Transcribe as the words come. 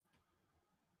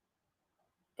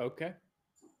Okay.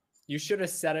 You should have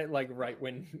said it like right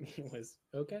when it was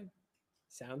okay.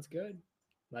 Sounds good.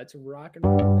 Let's rock and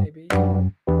roll, baby.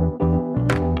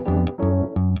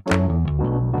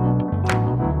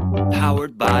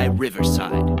 Powered by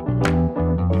Riverside.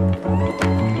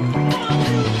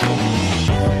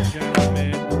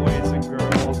 Gentlemen, boys and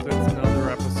girls, it's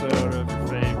another episode of your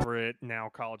favorite Now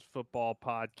College Football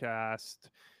podcast.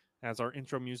 As our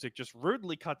intro music just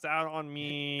rudely cuts out on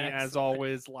me, as Excellent.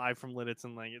 always, live from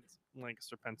Littleton,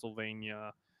 Lancaster,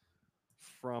 Pennsylvania,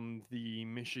 from the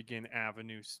Michigan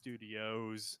Avenue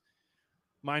studios.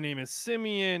 My name is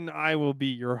Simeon. I will be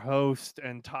your host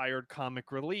and tired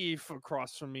comic relief.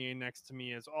 Across from me and next to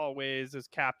me, as always, is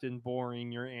Captain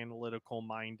Boring, your analytical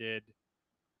minded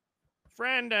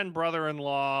friend and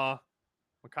brother-in-law,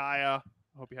 Micaiah.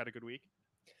 I hope you had a good week.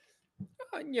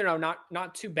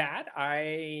 Not too bad.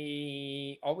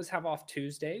 I always have off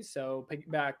Tuesdays, so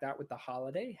piggyback that with the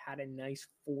holiday. Had a nice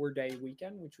 4-day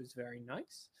weekend, which was very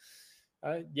nice.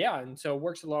 Yeah, and so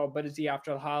works a little busy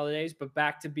after the holidays, but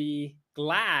back to be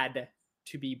glad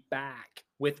to be back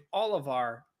with all of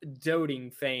our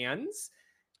doting fans.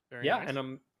 Very Yeah, nice. and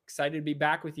I'm excited to be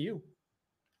back with you.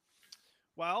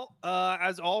 Well,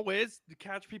 as always, to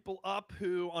catch people up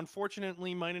who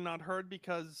unfortunately might have not heard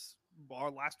because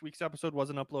our last week's episode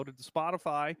wasn't uploaded to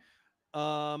Spotify.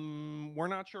 We're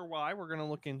not sure why. We're going to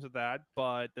look into that,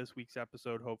 but this week's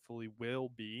episode hopefully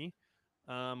will be.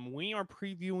 We are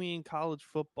previewing college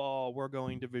football. We're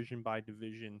going division by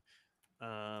division.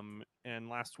 And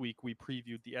last week we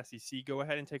previewed the SEC. Go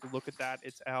ahead and take a look at that.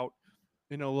 It's out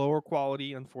in a lower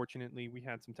quality. Unfortunately, we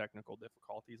had some technical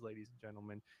difficulties, ladies and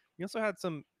gentlemen. We also had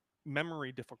some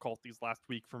memory difficulties last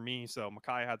week for me, so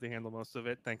Micaiah had to handle most of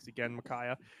it. Thanks again,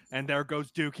 Micaiah. And there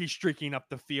goes Duke. He's streaking up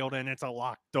the field, and it's a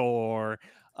locked door.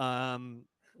 And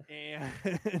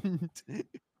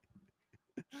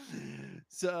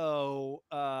so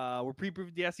we're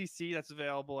pre-previewed the SEC. That's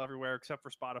available everywhere except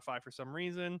for Spotify for some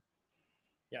reason.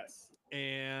 Yes.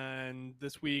 And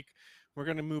this week we're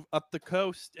going to move up the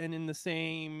coast and in the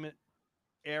same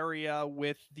area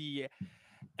with the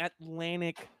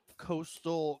Atlantic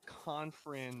Coastal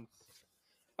Conference.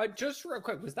 Just real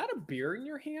quick, was that a beer in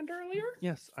your hand earlier?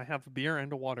 Yes, I have a beer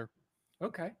and a water.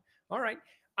 Okay. All right.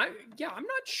 I'm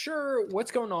not sure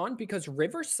what's going on because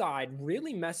Riverside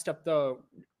really messed up the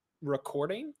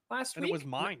recording last And week. it was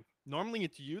mine. Normally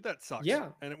it's you that sucks. Yeah.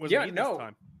 And it was Yeah, me no. this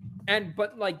time.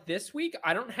 But like this week,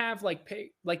 I don't have like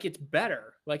it's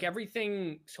better. Like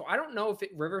everything. So I don't know if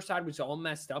Riverside was all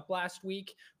messed up last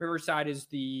week. Riverside is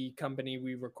the company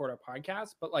we record our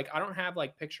podcast, but like I don't have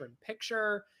like picture in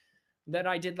picture that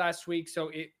I did last week.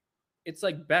 So it's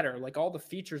like better. Like all the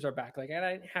features are back. Like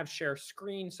I didn't have share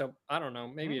screen, so I don't know.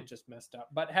 Maybe it just messed up.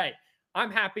 But hey,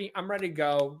 I'm happy. I'm ready to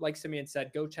go. Like Simeon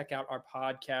said, go check out our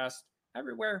podcast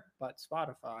everywhere but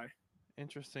Spotify.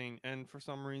 Interesting. And for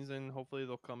some reason, hopefully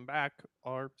they'll come back.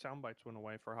 Our sound bites went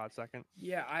away for a hot second.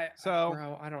 Yeah,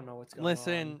 bro, I don't know what's going on.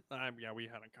 Listen, yeah, we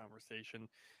had a conversation.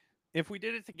 If we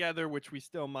did it together, which we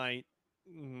still might,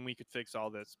 we could fix all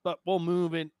this. But we're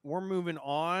moving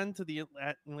on to the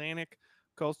Atlantic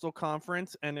Coastal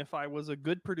Conference. And if I was a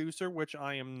good producer, which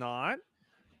I am not,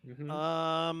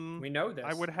 we know this.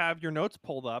 I would have your notes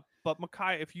pulled up. But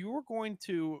Micaiah, if you were going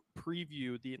to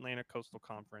preview the Atlantic Coastal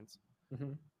Conference,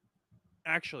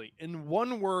 actually, in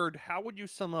one word, how would you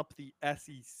sum up the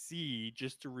SEC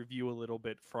just to review a little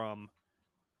bit from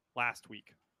last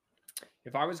week?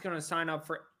 If I was going to sign up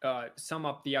for sum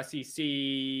up the SEC,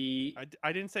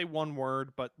 I didn't say one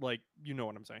word, but like you know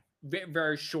what I'm saying.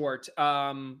 Very short.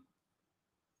 Well,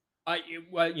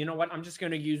 you know what? I'm just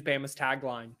going to use Bama's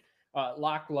tagline: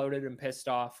 "Lock, loaded, and pissed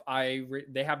off."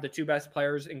 They have the two best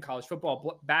players in college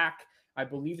football back. I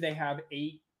believe they have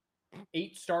eight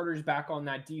starters back on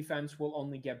that defense. Will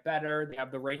only get better. They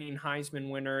have the reigning Heisman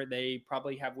winner. They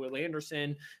probably have Will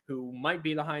Anderson, who might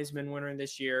be the Heisman winner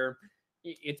this year.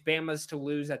 It's Bama's to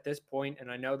lose at this point, and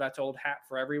I know that's old hat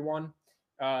for everyone.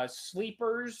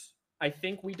 Sleepers, I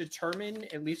think we determine,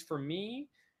 at least for me,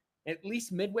 at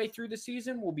least midway through the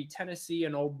season, will be Tennessee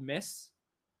and Ole Miss.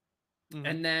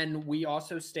 And then we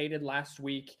also stated last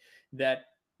week that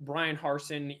Brian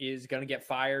Harsin is going to get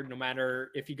fired no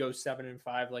matter if he goes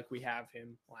 7-5 like we have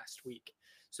him last week.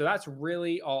 So that's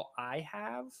really all I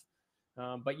have.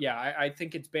 But yeah, I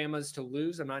think it's Bama's to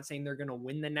lose. I'm not saying they're going to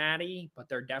win the Natty, but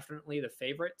they're definitely the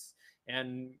favorites.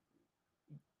 And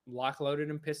lock, loaded,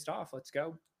 and pissed off. Let's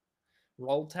go.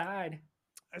 Roll Tide.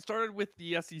 I started with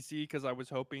the SEC because I was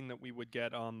hoping that we would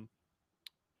get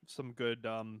some good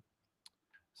demographics,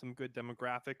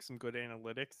 some good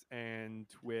analytics, and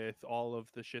with all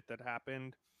of the shit that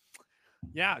happened,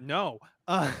 Yeah, no.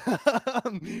 So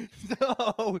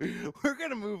we're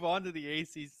gonna move on to the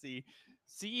ACC.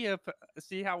 See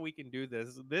how we can do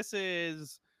this. The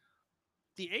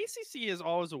ACC is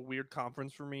always a weird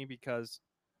conference for me because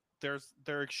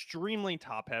they're extremely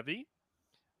top heavy.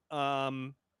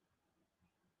 Um,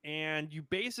 and you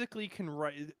basically can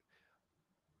write.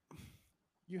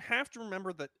 You have to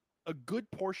remember that a good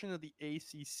portion of the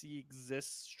ACC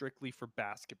exists strictly for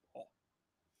basketball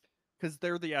because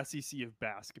they're the SEC of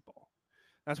basketball.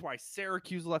 That's why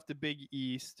Syracuse left the Big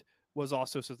East, was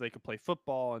also so they could play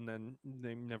football, and then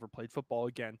they never played football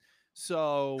again.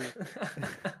 So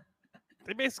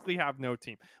they basically have no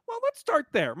team. Well, let's start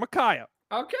there. Micaiah.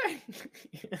 Okay.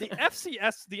 The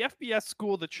FBS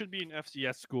school that should be an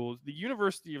FCS school is the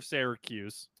University of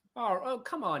Syracuse. Oh,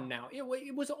 come on now.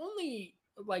 It was only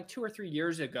like 2 or 3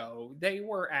 years ago. They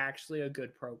were actually a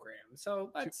good program. So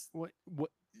let's. What?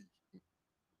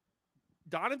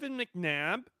 Donovan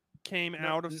McNabb came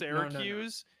out of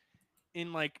Syracuse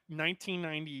in like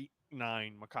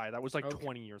 1999, Micaiah. That was like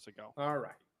 20 years ago. All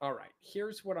right.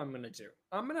 Here's what I'm going to do.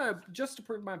 Just to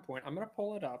prove my point, I'm going to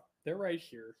pull it up. They're right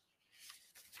here.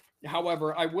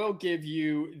 However, I will give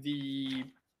you the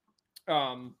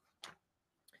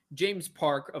James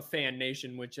Park of Fan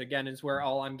Nation, which again is where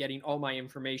I'm getting all my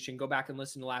information. Go back and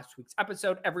listen to last week's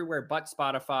episode everywhere but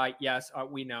Spotify. Yes,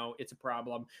 we know it's a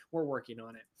problem. We're working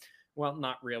on it. Well,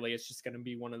 not really. It's just going to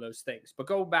be one of those things. But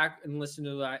go back and listen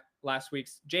to that last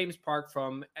week's James Park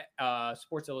from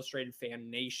Sports Illustrated Fan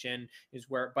Nation is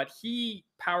where, but he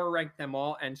power ranked them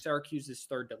all, and Syracuse is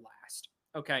third to last.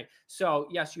 Okay, so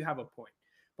yes, you have a point.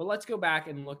 But let's go back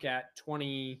and look at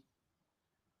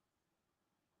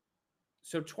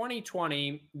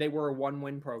 2020, they were a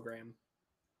 1-win program.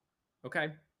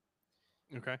 Okay.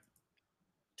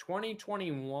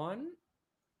 2021,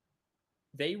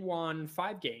 they won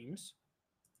 5 games.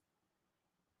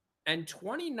 And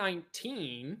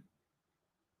 2019,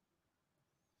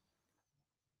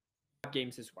 5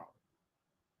 games as well.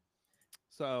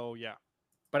 So, yeah.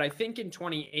 But I think in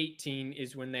 2018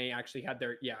 is when they actually had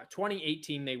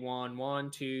 2018 they won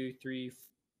 1, 2, 3,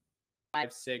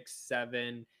 5, 6,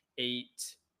 7,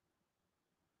 8,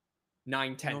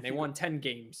 9, 10. They won 10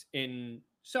 games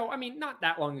so I mean, not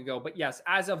that long ago, but yes,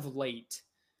 as of late,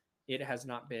 it has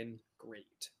not been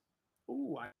great.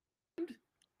 Ooh,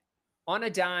 on a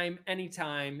dime,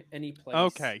 anytime, any place.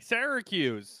 Okay,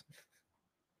 Syracuse.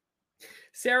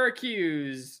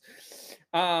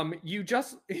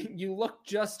 You look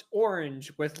just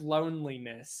orange with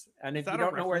loneliness, and if you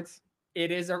don't know where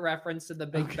it is, a reference to the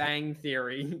Big Bang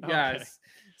Theory. Yes. Okay.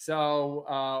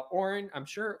 So orange. I'm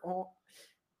sure.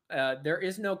 There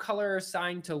is no color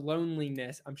assigned to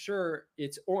loneliness. I'm sure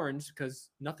it's orange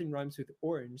because nothing rhymes with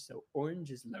orange, so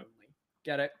orange is lonely.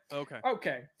 Get it?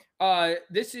 Okay.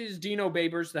 This is Dino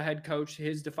Babers, the head coach.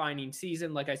 His defining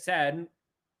season, like I said,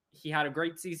 he had a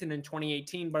great season in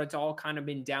 2018, but it's all kind of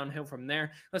been downhill from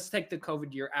there. Let's take the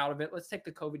COVID year out of it. Let's take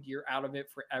the COVID year out of it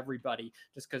for everybody,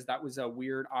 just because that was a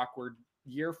weird, awkward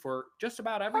year for just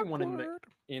about everyone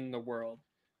in the world.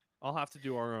 I'll have to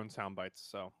do our own sound bites,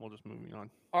 so we'll just move on.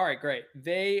 All right, great.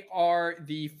 They are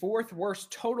the 4th worst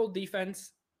total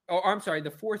defense. Oh, I'm sorry,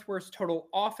 the 4th worst total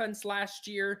offense last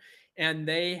year, and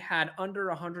they had under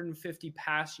 150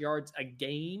 pass yards a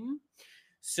game.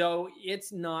 So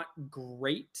it's not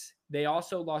great. They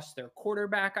also lost their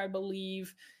quarterback, I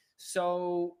believe.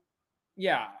 So,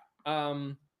 yeah,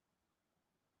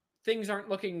 things aren't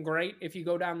looking great. If you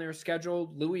go down their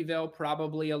schedule, Louisville,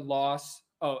 probably a loss.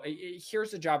 Oh,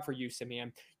 here's a job for you,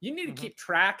 Simeon. You need to keep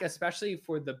track, especially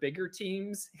for the bigger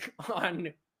teams,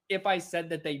 on if I said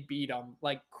that they beat them,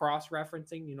 like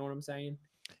cross-referencing. You know what I'm saying?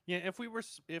 Yeah, if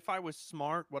I was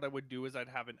smart, what I would do is I'd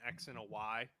have an X and a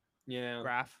Y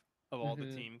graph of all the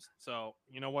teams. So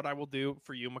you know what I will do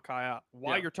for you, Micaiah,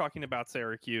 while you're talking about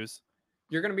Syracuse.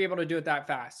 You're going to be able to do it that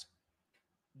fast.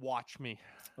 Watch me.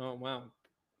 Oh, wow.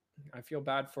 I feel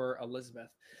bad for Elizabeth.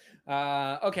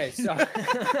 Okay, so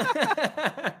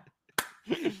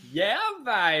yeah,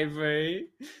 baby.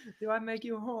 Do I make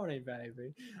you horny,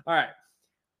 baby? All right.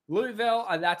 Louisville,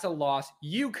 that's a loss.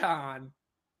 UConn.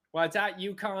 Well, it's at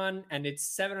UConn, and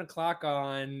it's 7:00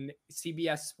 on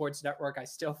CBS Sports Network. I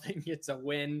still think it's a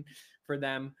win for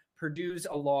them. Purdue's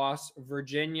a loss.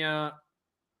 Virginia,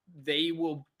 they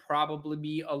will probably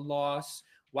be a loss.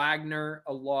 Wagner,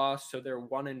 a loss. So they're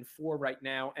 1-4 right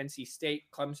now. NC State,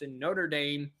 Clemson, Notre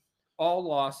Dame, all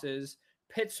losses.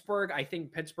 Pittsburgh, I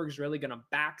think Pittsburgh's really going to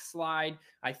backslide.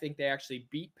 I think they actually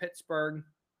beat Pittsburgh.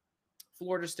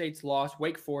 Florida State's lost.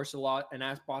 Wake Forest a lot. And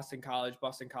as Boston College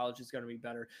is going to be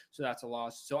better. So that's a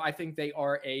loss. So I think they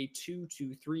are a 2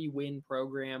 to 3 win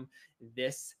program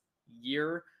this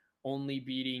year, only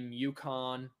beating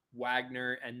UConn,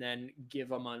 Wagner, and then give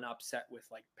them an upset with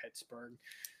like Pittsburgh.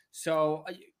 So,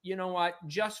 you know what?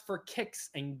 Just for kicks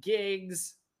and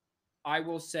gigs, I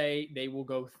will say they will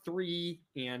go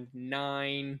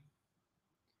 3-9.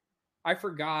 I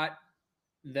forgot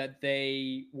that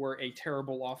they were a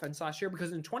terrible offense last year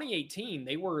because in 2018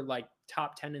 they were like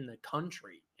top 10 in the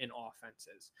country in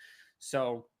offenses.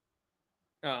 So,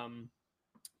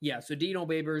 yeah, so Dino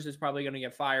Babers is probably going to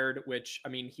get fired, which, I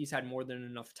mean, he's had more than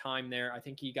enough time there. I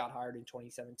think he got hired in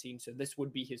 2017, so this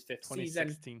would be his fifth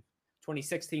season.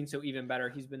 2016, so even better.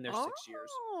 He's been there 6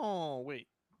 years. Oh, wait.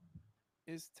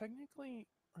 Is technically,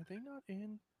 are they not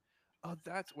in? Oh,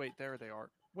 wait, there they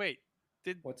are. Wait,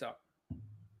 What's up?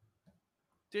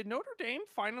 Did Notre Dame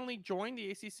finally join the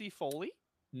ACC fully?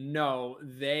 No,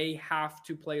 they have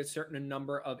to play a certain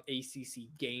number of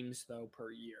ACC games, though,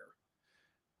 per year.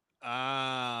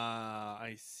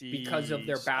 I see. Because of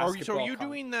their basketball. So are you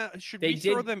doing that? Should we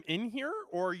throw them in here,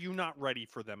 or are you not ready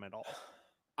for them at all?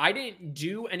 I didn't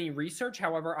do any research.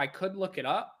 However, I could look it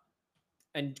up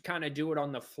and kind of do it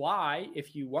on the fly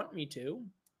if you want me to.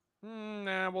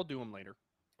 Nah, we'll do them later.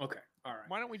 Okay. All right.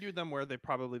 Why don't we do them where they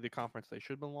probably the conference they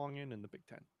should belong in the Big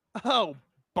Ten? Oh,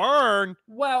 burn.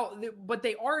 Well, but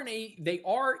they are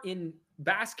in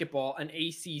basketball an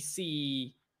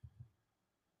ACC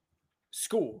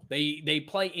school. They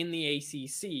play in the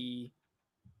ACC.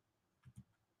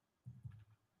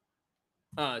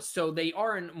 So they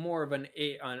are in more of an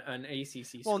ACC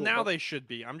school. Well, now they should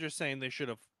be. I'm just saying they should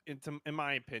have. In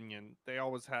my opinion, they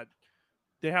always had.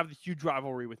 They have the huge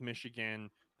rivalry with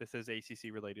Michigan. This is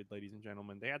ACC related, ladies and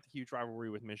gentlemen. They had the huge rivalry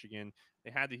with Michigan. They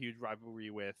had the huge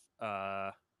rivalry with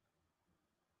Penn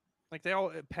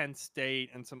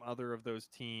State and some other of those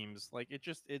teams. Like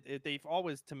they've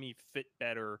always to me fit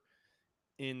better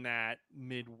in that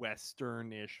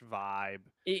Midwestern-ish vibe.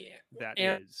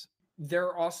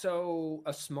 They're also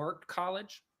a smart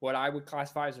college, what I would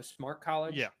classify as a smart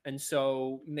college. Yeah. And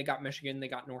so they got Michigan, they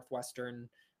got Northwestern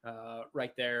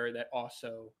right there that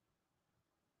also.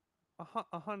 A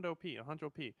hundo P.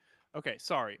 Okay,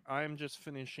 sorry. I'm just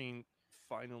finishing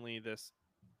finally this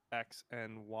X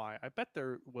and Y. I bet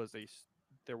there was a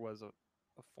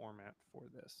format for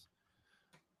this.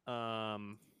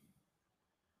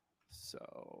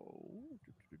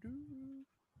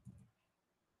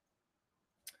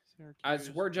 As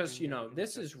we're just,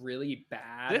 this is really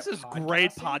bad. This is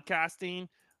great podcasting.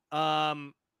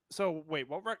 So wait,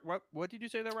 what did you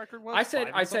say that record was? I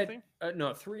said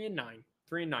no, 3-9.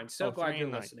 3-9. So glad you're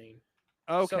listening.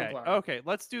 Okay. Okay.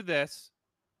 Let's do this.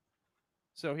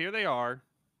 So here they are.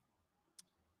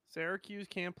 Syracuse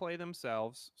can't play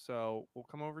themselves, so we'll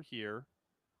come over here.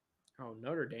 Oh,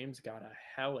 Notre Dame's got a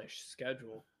hellish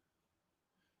schedule.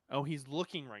 Oh, he's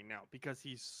looking right now because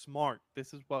he's smart.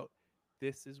 This is what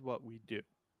we do.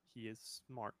 He is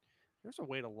smart. There's a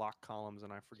way to lock columns,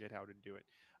 and I forget how to do it.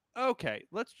 Okay,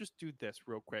 let's just do this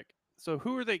real quick. So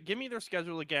who are they? Give me their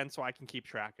schedule again so I can keep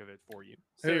track of it for you.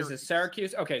 Who is this?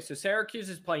 Syracuse? Okay, so Syracuse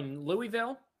is playing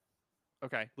Louisville.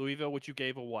 Okay, Louisville, which you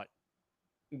gave a what?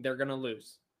 They're going to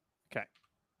lose. Okay.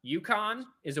 UConn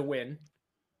is a win.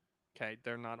 Okay,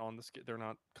 they're not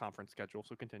conference schedule,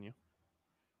 so continue.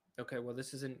 Okay, well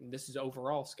this is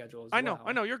overall schedule as I well.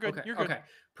 know, you're good. Okay, you're good. Okay.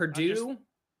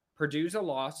 Purdue's a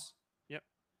loss. Yep.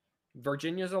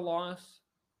 Virginia's a loss.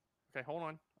 Okay, hold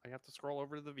on. I have to scroll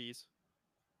over to the V's.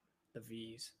 The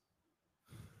V's.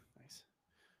 Nice.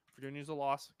 Virginia's a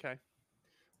loss. Okay.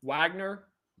 Wagner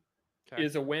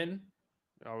is a win.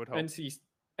 I would hope.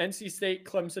 NC State,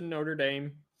 Clemson, Notre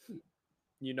Dame.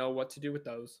 You know what to do with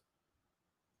those.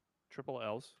 Triple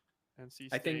L's. NC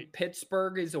State. I think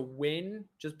Pittsburgh is a win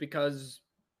just because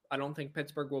I don't think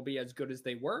Pittsburgh will be as good as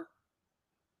they were.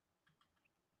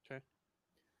 Okay.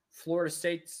 Florida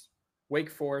State's,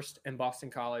 Wake Forest, and Boston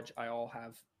College, I all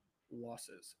have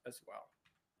losses as well.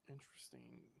 Interesting.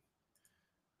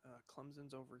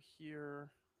 Clemson's over here.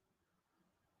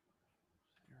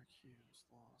 Syracuse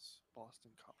loss.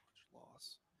 Boston College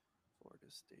loss. Florida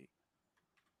State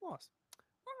loss.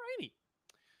 Alrighty.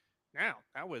 Now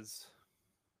that was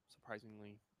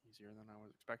surprisingly easier than I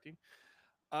was expecting.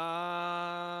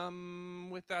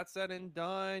 With that said and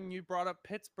done, you brought up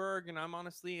Pittsburgh, and I'm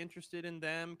honestly interested in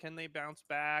them. Can they bounce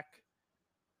back?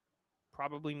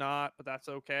 Probably not, but that's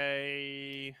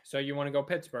okay. So you want to go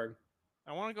Pittsburgh?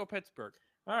 I want to go Pittsburgh.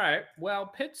 All right. Well,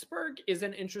 Pittsburgh is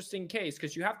an interesting case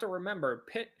because you have to remember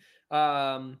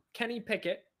Kenny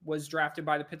Pickett was drafted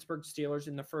by the Pittsburgh Steelers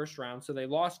in the first round, so they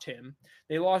lost him.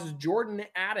 They lost Jordan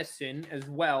Addison as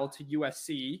well to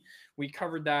USC. We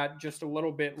covered that just a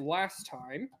little bit last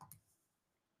time.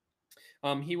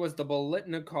 He was the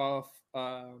Biletnikoff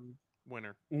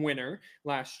winner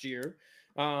last year.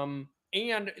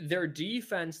 And their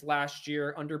defense last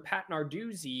year under Pat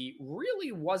Narduzzi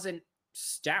really wasn't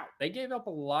stout. They gave up a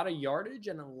lot of yardage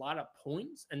and a lot of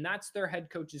points, and that's their head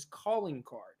coach's calling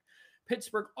card.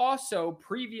 Pittsburgh also,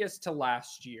 previous to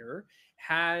last year,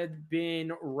 had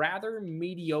been rather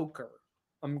mediocre,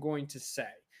 I'm going to say.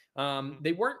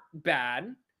 They weren't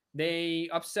bad. They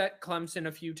upset Clemson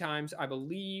a few times, I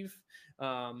believe,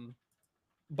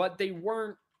 but they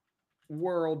weren't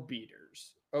world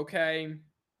beaters, okay?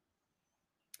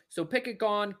 So Pickett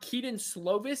gone. Keaton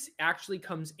Slovis actually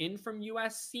comes in from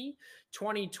USC.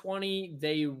 2020,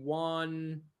 they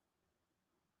won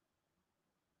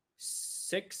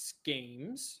 6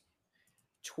 games.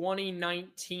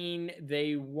 2019,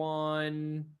 they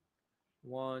won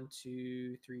 1,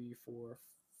 2, 3, 4,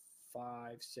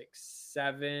 5, 6,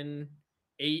 7,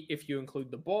 8 if you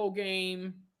include the bowl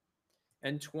game.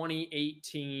 And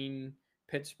 2018,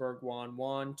 Pittsburgh won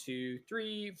 1, 2,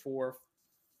 3, 4,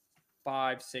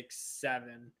 5, 6,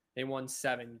 7. They won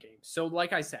 7 games. So,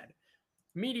 like I said,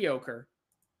 mediocre.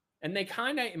 And they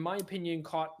kind of, in my opinion,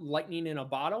 caught lightning in a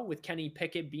bottle with Kenny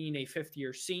Pickett being a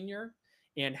 5th-year senior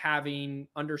and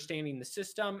understanding the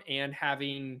system and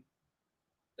having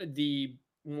the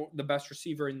best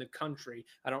receiver in the country.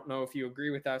 I don't know if you agree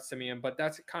with that, Simeon, but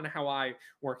that's kind of how I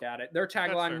work at it. Their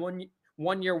tagline,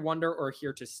 one year wonder or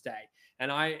here to stay.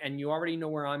 And you already know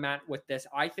where I'm at with this.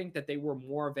 I think that they were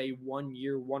more of a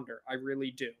 1-year wonder. I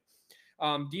really do.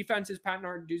 Defense is Pat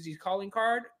Narduzzi's calling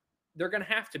card. They're going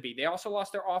to have to be. They also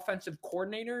lost their offensive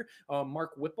coordinator,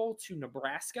 Mark Whipple, to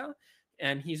Nebraska.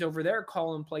 And he's over there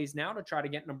calling plays now to try to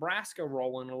get Nebraska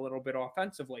rolling a little bit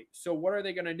offensively. So what are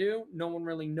they going to do? No one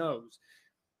really knows.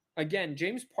 Again,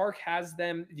 James Park has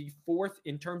them the 4th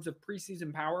in terms of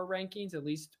preseason power rankings, at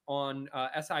least on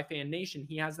SI Fan Nation.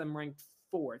 He has them ranked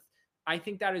 4th. I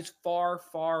think that is far,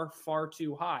 far, far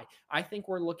too high. I think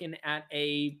we're looking at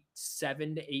a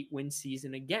 7 to 8 win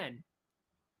season again.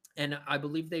 And I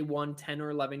believe they won 10 or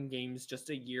 11 games just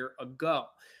a year ago.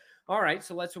 All right,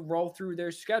 so let's roll through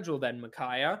their schedule then,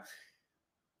 Micaiah.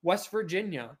 West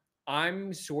Virginia.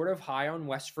 I'm sort of high on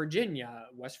West Virginia.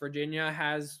 West Virginia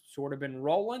has sort of been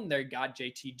rolling. They got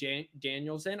JT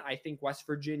Daniels in. I think West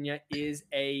Virginia is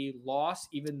a loss,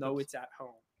 even though it's at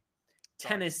home.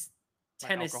 Tennessee.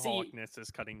 Alcoholicness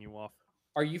is cutting you off.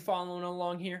 Are you following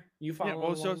along here? You following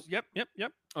along? So, yep.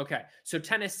 Okay. So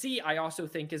Tennessee, I also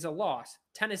think is a loss.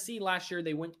 Tennessee last year,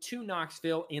 they went to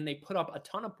Knoxville and they put up a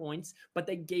ton of points, but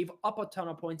they gave up a ton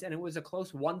of points and it was a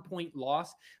close 1-point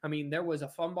loss. I mean, there was a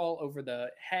fumble over the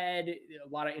head, a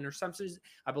lot of interceptions.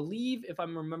 I believe, if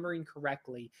I'm remembering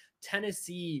correctly,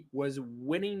 Tennessee was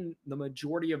winning the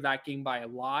majority of that game by a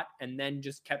lot and then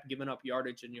just kept giving up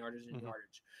yardage and yardage and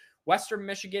yardage. Western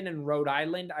Michigan and Rhode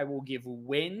Island, I will give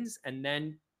wins. And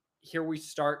then here we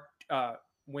start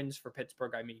wins for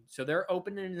Pittsburgh, I mean. So they're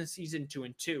opening the season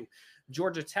 2-2.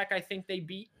 Georgia Tech, I think they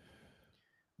beat.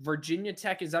 Virginia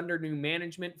Tech is under new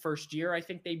management. First year, I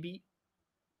think they beat.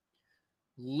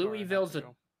 Louisville's a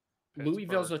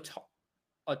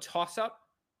toss-up.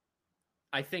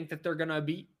 I think that they're going to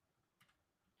beat.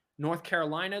 North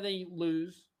Carolina, they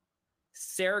lose.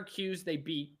 Syracuse, they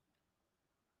beat.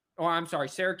 Oh, I'm sorry.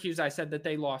 Syracuse, I said that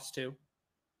they lost to.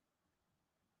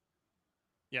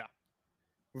 Yeah.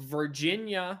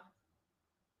 Virginia.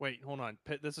 Wait, hold on.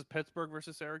 This is Pittsburgh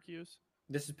versus Syracuse?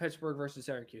 This is Pittsburgh versus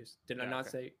Syracuse. Did I not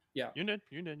say? Yeah. You did.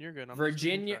 You're good.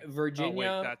 Virginia. Oh, wait,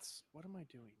 what am I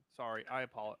doing? Sorry. I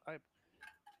apologize.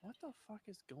 What the fuck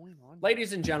is going on?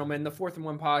 Ladies and gentlemen, the 4th and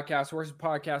 1 podcast, worst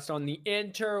podcast on the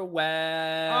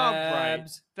interwebs. All right.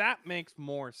 That makes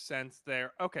more sense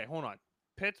there. Okay, hold on.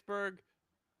 Pittsburgh.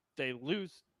 They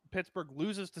lose. Pittsburgh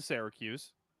loses to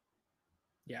Syracuse.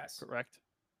 Yes. Correct.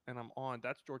 And I'm on.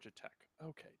 That's Georgia Tech.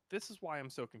 Okay. This is why I'm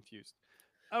so confused.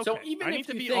 Okay. So even I need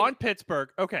to be on Pittsburgh.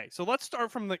 Okay. So let's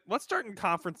start in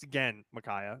conference again,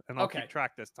 Micaiah, and I'll keep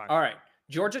track this time. All right.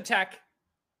 Georgia Tech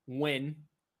win.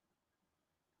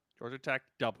 Georgia Tech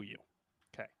W.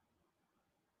 Okay.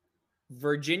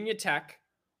 Virginia Tech,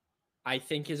 I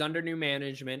think, is under new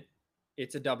management.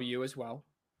 It's a W as well.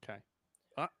 Okay.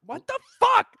 What the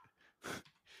fuck?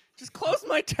 Just close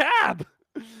my tab.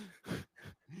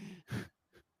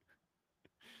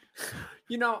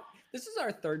 You know, this is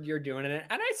our 3rd year doing it,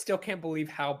 and I still can't believe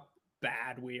how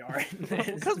bad we are in this.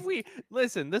 Because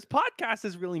this podcast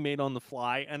is really made on the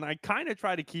fly, and I kind of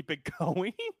try to keep it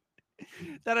going.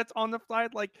 That it's on the fly.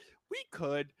 Like we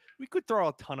could throw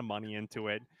a ton of money into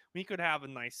it. We could have a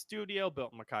nice studio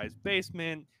built in Micaiah's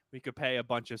basement. We could pay a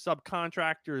bunch of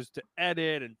subcontractors to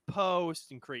edit and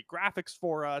post and create graphics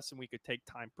for us, and we could take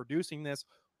time producing this.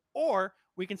 Or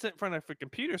We can sit in front of a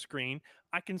computer screen.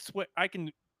 I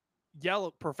can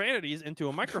yell profanities into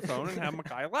a microphone and have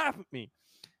Makai laugh at me.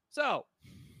 So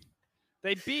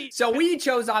they beat. So we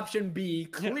chose option B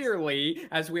Yes. clearly,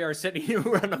 as we are sitting in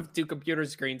front of two computer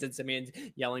screens and Simeon's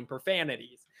yelling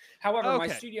profanities. However, my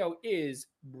Okay. studio is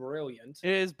brilliant.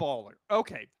 It is baller.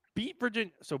 Okay. Beat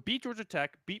Virginia. So beat Georgia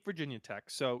Tech, beat Virginia Tech.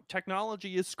 So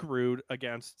technology is screwed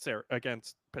against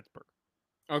Pittsburgh.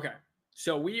 Okay.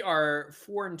 So we are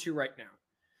 4-2 right now.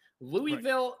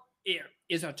 Louisville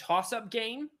is a toss-up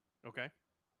game. Okay.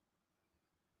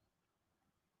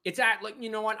 It's at, like, you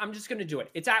know what? I'm just going to do it.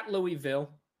 It's at Louisville.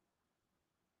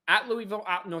 At Louisville,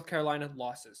 out North Carolina,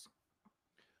 losses.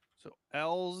 So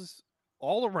L's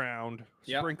all around,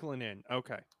 Yep. sprinkling in.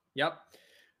 Okay. Yep.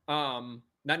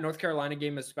 That North Carolina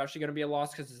game is especially going to be a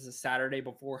loss because it's a Saturday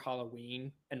before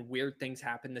Halloween, and weird things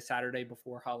happen the Saturday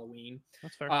before Halloween.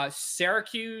 That's fair.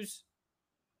 Syracuse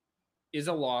is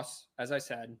a loss, as I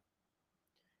said.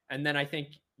 And then I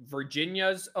think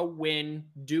Virginia's a win,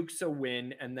 Duke's a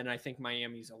win, and then I think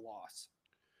Miami's a loss.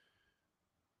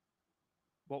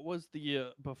 What was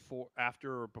the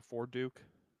after or before Duke?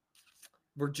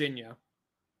 Virginia.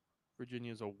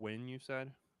 Virginia's a win, you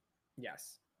said?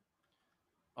 Yes.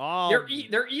 Oh,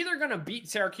 They're either going to beat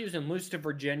Syracuse and lose to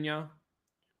Virginia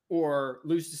or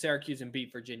lose to Syracuse and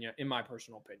beat Virginia, in my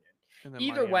personal opinion. and then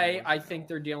Either Miami way, was I the think L.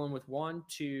 they're dealing with 1,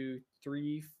 2,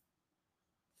 3,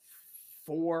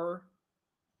 4,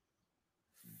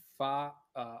 5,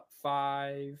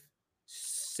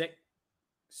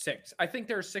 6. I think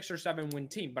they're a 6 or 7 win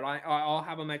team, but I'll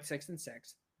have them at 6 and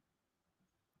 6.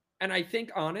 And I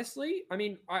think, honestly, I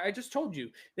mean, I just told you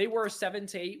they were a 7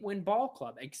 to 8 win ball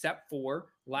club, except for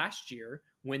last year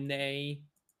when they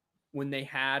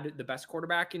had the best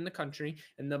quarterback in the country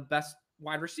and the best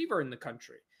wide receiver in the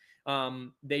country.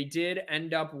 They did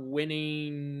end up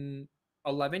winning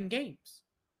 11 games.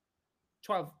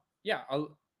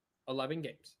 11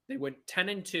 games. They went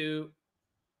 10-2.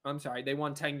 I'm sorry, they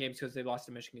won 10 games because they lost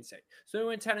to Michigan State. So they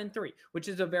went 10-3, which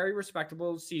is a very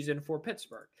respectable season for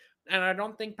Pittsburgh. And I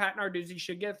don't think Pat Narduzzi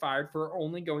should get fired for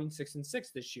only going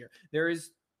 6-6 this year. There is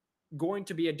going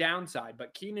to be a downside,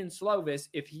 but Keenan Slovis,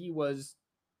 if he was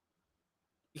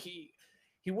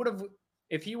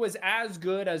as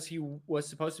good as he was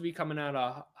supposed to be coming out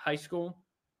of high school,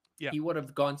 he would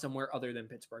have gone somewhere other than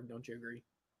Pittsburgh. Don't you agree?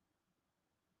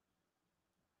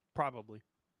 Probably.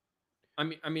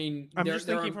 I mean, I'm just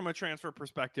thinking from a transfer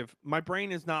perspective. My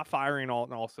brain is not firing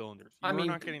on all cylinders. You're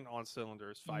not getting on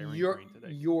cylinders firing brain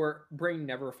today. Your brain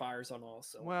never fires on all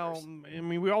cylinders. Well, I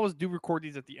mean, we always do record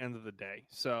these at the end of the day,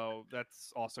 so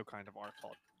that's also kind of our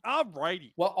fault. All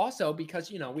righty. Well, also because,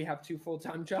 we have 2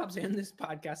 full-time jobs and this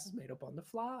podcast is made up on the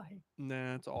fly.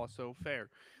 That's also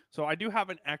fair. So I do have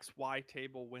an XY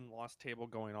table, win-loss table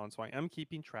going on, so I am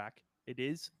keeping track. It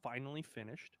is finally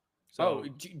finished. So,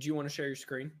 do you want to share your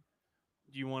screen?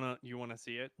 Do you want to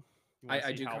see it?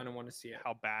 I do kind of want to see it.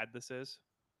 How bad this is?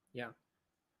 Yeah,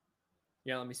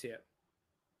 let me see it.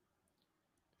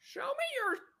 Show me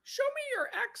your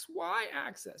XY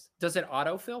axis. Does it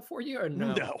autofill for you or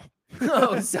no? No.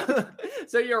 Oh, so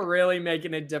you're really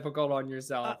making it difficult on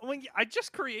yourself. I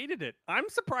just created it. I'm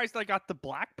surprised I got the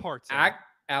black parts.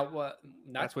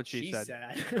 That's what she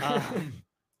said.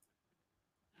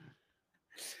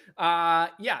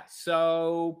 Yeah.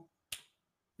 So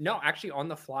no, actually, on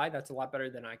the fly, that's a lot better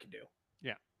than I could do.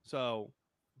 Yeah. So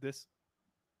this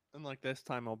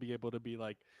time, I'll be able to be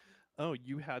like, oh,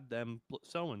 you had them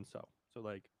so and so. So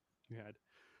like, you had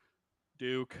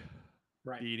Duke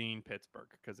beating Pittsburgh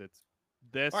because it's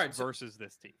this versus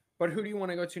this team. But who do you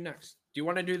want to go to next? Do you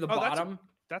want to do the bottom?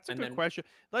 That's a good question.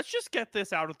 Let's just get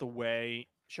this out of the way.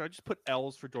 Should I just put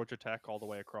L's for Georgia Tech all the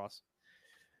way across?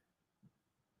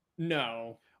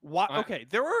 No. Why? Okay,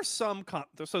 there are some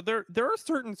there are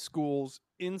certain schools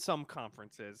in some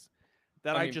conferences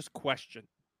that I just question.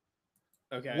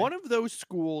 Okay. One of those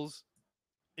schools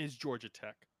is Georgia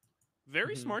Tech.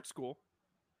 Very smart school.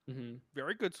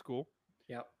 Very good school.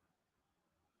 Yep.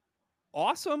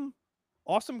 Awesome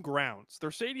grounds.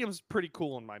 Their stadium's pretty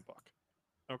cool in my book.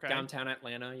 Okay. Downtown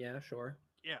Atlanta, yeah, sure.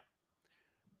 Yeah.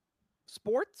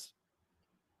 Sports,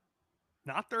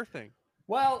 not their thing.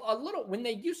 Well, when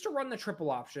they used to run the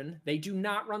triple option, they do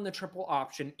not run the triple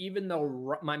option, even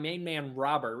though my main man,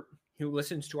 Robert, who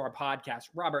listens to our podcast,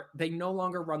 Robert, they no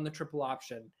longer run the triple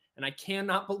option. And I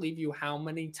cannot believe you how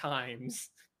many times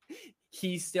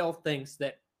he still thinks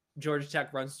that Georgia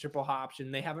Tech runs triple option.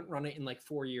 They haven't run it in like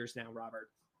 4 years now, Robert.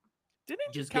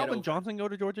 Didn't Calvin Johnson go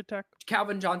to Georgia Tech?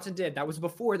 Calvin Johnson did. That was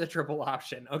before the triple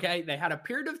option. Okay. They had a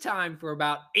period of time for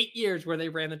about 8 years where they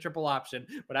ran the triple option.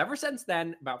 But ever since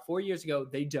then, about 4 years ago,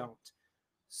 they don't.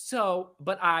 So,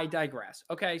 but I digress.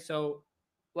 Okay, so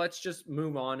let's just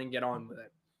move on and get on with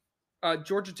it.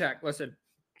 Georgia Tech, listen.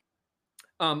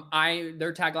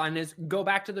 Their tagline is go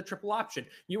back to the triple option.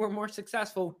 You were more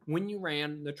successful when you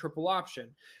ran the triple option.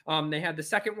 They had the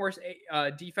second worst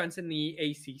defense in the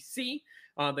ACC.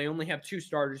 They only have 2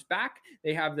 starters back.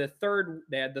 They had the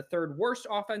third worst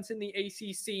offense in the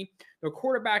ACC. The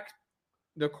quarterback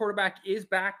is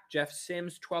back. Jeff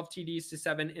Sims, 12 TDs to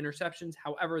 7 interceptions.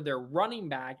 However, their running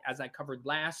back, as I covered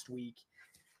last week,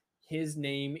 his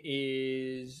name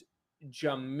is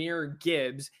Jahmyr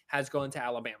Gibbs, has gone to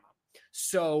Alabama.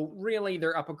 So really,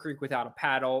 they're up a creek without a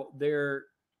paddle.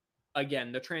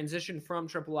 Again, the transition from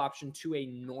triple option to a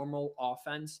normal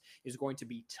offense is going to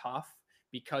be tough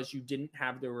because you didn't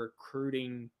have the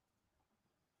recruiting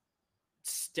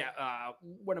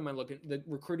the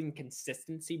recruiting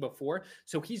consistency before.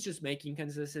 So he's just making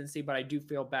consistency, but I do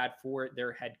feel bad for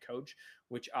their head coach,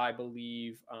 which I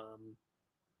believe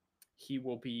he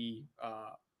will be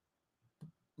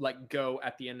let go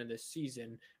at the end of this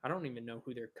season. I don't even know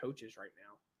who their coach is right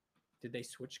now. Did they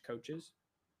switch coaches?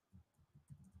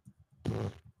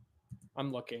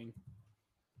 I'm looking.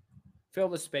 Fill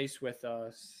the space with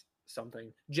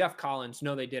something. Jeff Collins.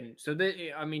 No, they didn't. So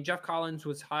Jeff Collins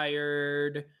was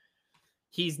hired.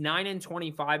 He's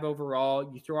 9-25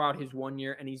 overall. You throw out his 1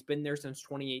 year, and he's been there since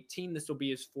 2018. This will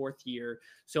be his 4th year.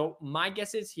 So my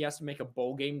guess is he has to make a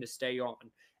bowl game to stay on.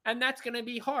 And that's going to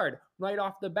be hard right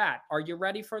off the bat. Are you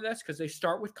ready for this? Because they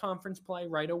start with conference play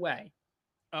right away.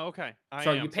 Oh, okay.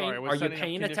 Are you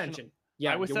paying attention?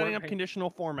 Yeah, I was setting up conditional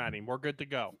formatting. We're good to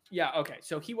go. Yeah, okay.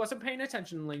 So he wasn't paying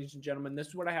attention, ladies and gentlemen. This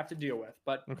is what I have to deal with.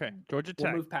 But okay, Georgia Tech.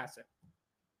 We'll move past it.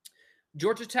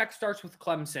 Georgia Tech starts with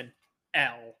Clemson.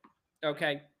 L.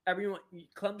 Okay.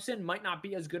 Clemson might not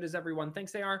be as good as everyone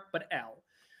thinks they are, but L.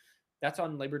 That's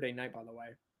on Labor Day night, by the way.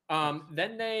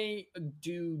 Then they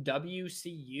do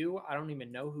WCU. I don't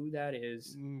even know who that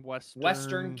is.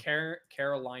 Western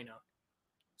Carolina.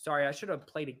 Sorry, I should have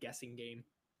played a guessing game.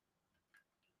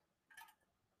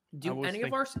 Do any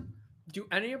of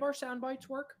our sound bites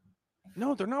work?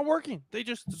 No, they're not working. They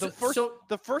just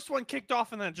the first one kicked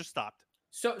off and then it just stopped.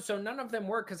 So none of them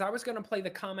work because I was going to play the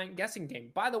comment guessing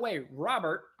game. By the way,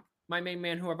 Robert, my main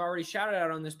man, who I've already shouted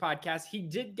out on this podcast, he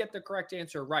did get the correct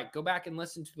answer right. Go back and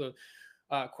listen to the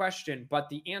question, but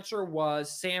the answer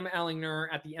was Sam Ehlinger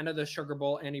at the end of the Sugar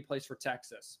Bowl, and he plays for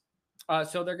Texas.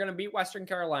 So they're going to beat Western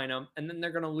Carolina, and then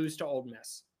they're going to lose to Ole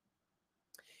Miss.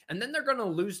 And then they're going to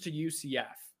lose to UCF.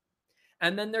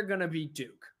 And then they're going to beat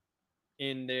Duke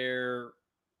in their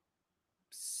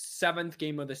 7th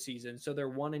game of the season. So they're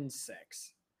 1-6.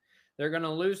 They're going to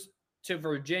lose to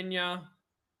Virginia.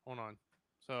 Hold on.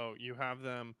 So you have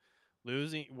them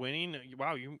winning.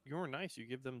 Wow, you were nice. You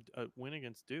give them a win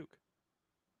against Duke.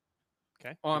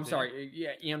 Okay. Oh, I'm sorry.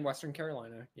 Yeah, and Western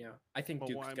Carolina. Yeah, I think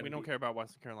Duke's going to. We don't care about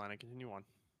Western Carolina. Continue on.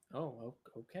 Oh,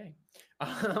 okay.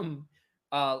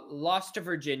 Lost to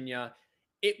Virginia.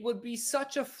 It would be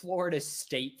such a Florida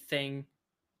State thing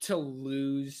to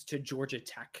lose to Georgia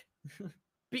Tech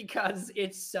because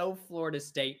it's so Florida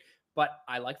State. But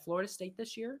I like Florida State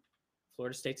this year.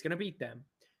 Florida State's going to beat them.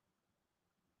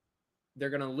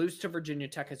 They're going to lose to Virginia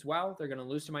Tech as well. They're going to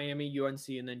lose to Miami, UNC,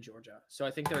 and then Georgia. So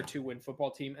I think they're a 2-win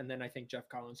football team, and then I think Jeff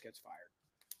Collins gets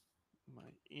fired.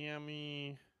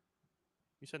 Miami.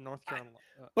 You said North Carolina.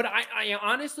 But I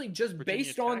honestly, just Virginia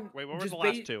based Tech? on... Wait, what were the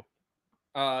last two?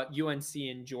 UNC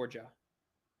and Georgia.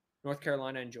 North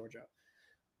Carolina and Georgia.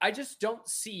 I just don't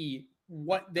see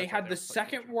what... They had the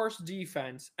second worst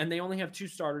defense, and they only have 2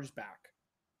 starters back.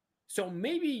 So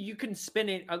maybe you can spin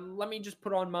it. Let me just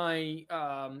put on my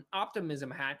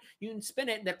optimism hat. You can spin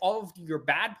it that all of your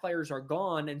bad players are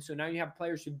gone. And so now you have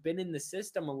players who've been in the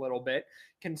system a little bit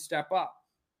can step up.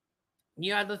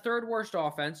 You have the 3rd worst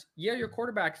offense. Yeah, your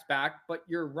quarterback's back, but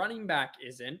your running back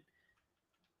isn't.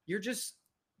 You're just,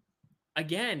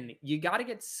 again, you got to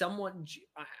get someone.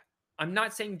 I'm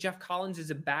not saying Jeff Collins is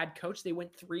a bad coach. They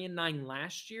went 3-9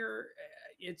 last year.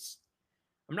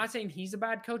 I'm not saying he's a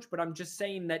bad coach, but I'm just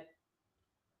saying that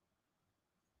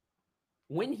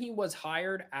when he was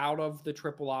hired out of the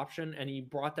triple option and he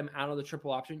brought them out of the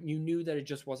triple option, you knew that it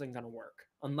just wasn't going to work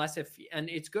and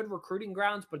it's good recruiting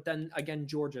grounds, but then again,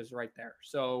 Georgia's right there.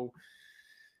 So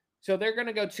they're going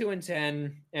to go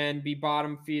 2-10 and be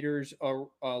bottom feeders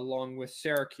along with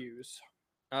Syracuse.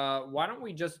 Why don't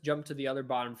we just jump to the other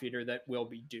bottom feeder that will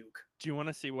be Duke? Do you want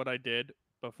to see what I did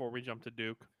before we jump to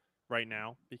Duke right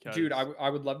now? Because dude, I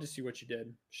would love to see what you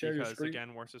did. Share your screen.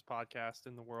 Again, worstest podcast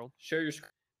in the world. Share your screen.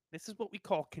 This is what we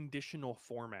call conditional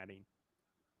formatting.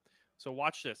 So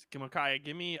watch this. Micaiah,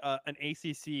 give me an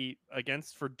ACC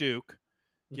for Duke.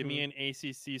 Give me an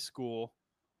ACC school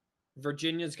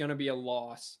Virginia's going to be a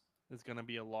loss. Is going to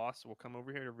be a loss. We'll come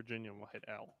over here to Virginia and we'll hit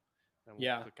L. And we'll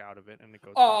Yeah. click out of it and it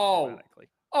goes Oh. automatically.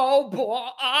 Oh, boy.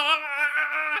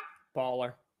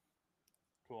 Baller.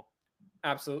 Cool.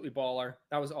 Absolutely baller.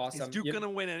 That was awesome. Is Duke going to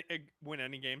win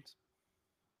any games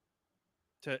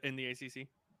in the ACC?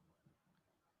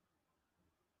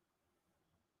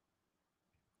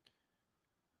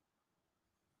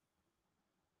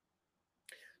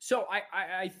 So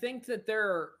I think that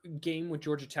their game with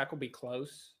Georgia Tech will be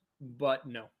close, but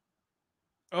no.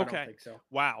 Okay. I don't think so.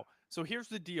 Wow. So here's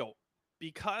the deal.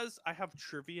 Because I have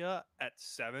trivia at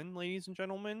 7, ladies and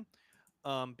gentlemen,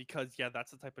 because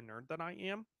that's the type of nerd that I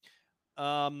am.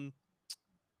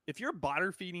 If you're a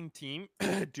bottom feeding team,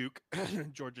 Duke,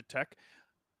 Georgia Tech,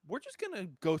 we're just gonna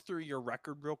go through your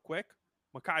record real quick.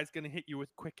 Makai's gonna hit you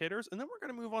with quick hitters, and then we're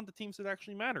gonna move on to teams that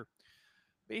actually matter.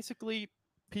 Basically,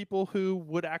 people who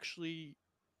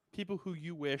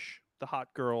you wish the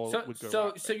hot girl would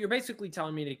go. So you're basically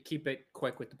telling me to keep it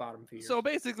quick with the bottom feeders. So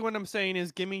basically, what I'm saying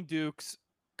is, give me Duke's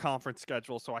conference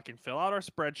schedule so I can fill out our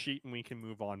spreadsheet and we can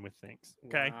move on with things.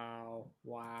 Okay.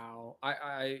 Wow.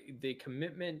 The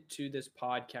commitment to this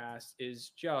podcast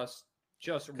is just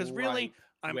because really,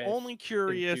 I'm only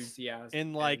curious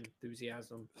in like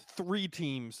enthusiasm. 3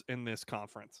 teams in this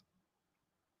conference.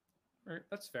 All right,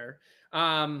 that's fair.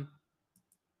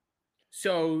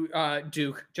 So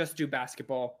Duke, just do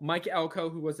basketball. Mike Elko,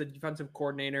 who was a defensive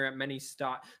coordinator at many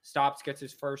stops, gets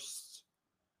his first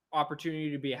opportunity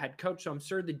to be a head coach. So I'm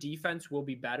sure the defense will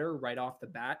be better right off the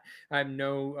bat. I have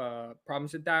no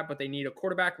problems with that, but they need a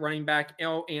quarterback, running back,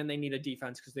 and they need a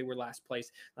defense because they were last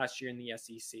place last year in the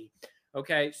SEC.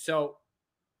 Okay, so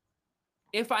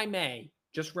if I may,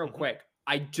 just real quick,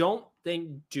 I don't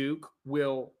think Duke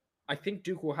will. I think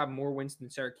Duke will have more wins than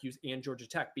Syracuse and Georgia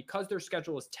Tech because their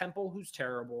schedule is Temple, who's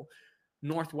terrible,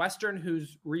 Northwestern,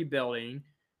 who's rebuilding.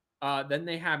 Then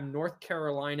they have North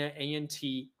Carolina,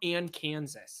 A&T, and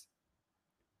Kansas.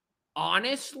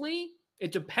 Honestly,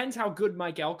 it depends how good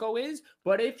Mike Elko is,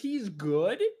 but if he's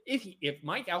good, if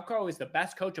Mike Elko is the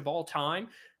best coach of all time,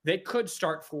 they could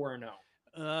start 4-0.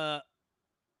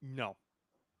 No.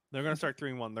 They're going to start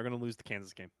 3-1. They're going to lose the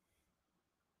Kansas game.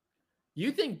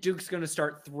 You think Duke's going to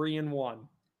start 3-1?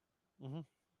 Mm-hmm.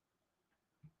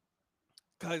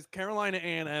 Because Carolina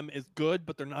A&M is good,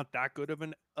 but they're not that good of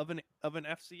an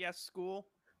FCS school.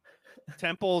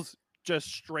 Temple's just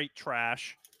straight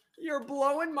trash. You're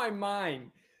blowing my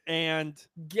mind. And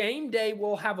game day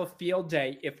will have a field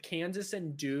day if Kansas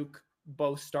and Duke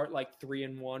both start like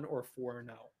 3-1 or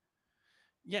 4-0.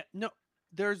 Yeah, no,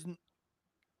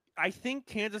 I think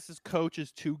Kansas's coach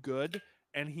is too good,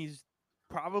 and he's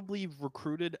probably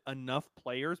recruited enough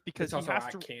players because it's he has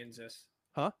at to. Kansas,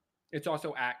 huh? It's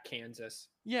also at Kansas.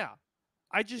 Yeah,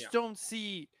 I just don't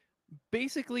see.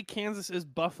 Basically, Kansas is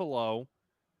Buffalo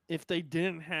if they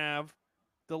didn't have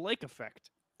the lake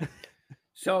effect.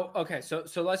 So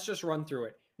let's just run through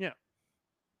it. Yeah.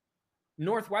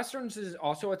 Northwestern's is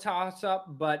also a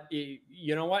toss-up, but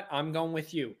you know what? I'm going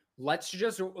with you. Let's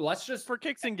just for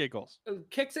kicks and giggles.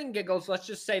 Let's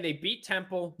just say they beat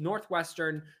Temple,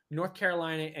 Northwestern, North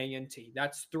Carolina, A&T.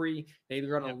 That's 3.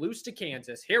 They're going to lose to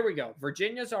Kansas. Here we go.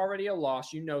 Virginia's already a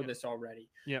loss. You know this already.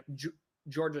 Yep.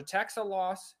 Georgia Tech's a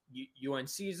loss.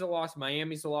 UNC's a loss.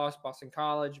 Miami's a loss. Boston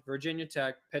College, Virginia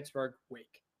Tech, Pittsburgh,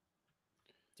 Wake.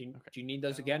 Do you need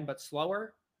those again, but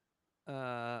slower?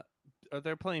 Are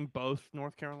they playing both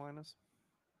North Carolinas?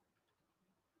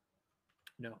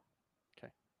 No.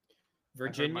 Okay.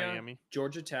 Virginia, Miami.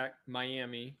 Georgia Tech,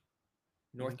 Miami,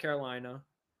 North Carolina,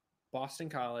 Boston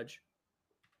College,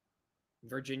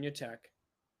 Virginia Tech,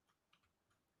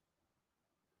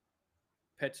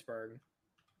 Pittsburgh,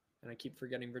 and I keep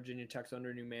forgetting Virginia Tech's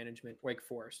under new management, Wake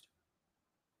Forest.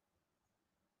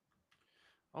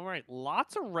 All right,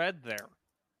 lots of red there.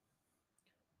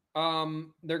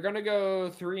 They're gonna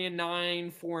go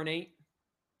 3-9, 4-8,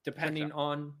 depending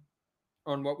on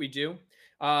what we do.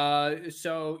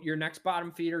 So your next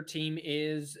bottom feeder team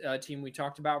is a team we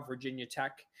talked about, Virginia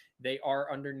Tech. They are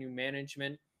under new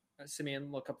management. Simeon,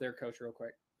 look up their coach real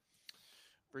quick.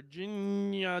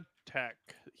 Virginia Tech.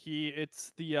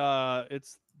 It's the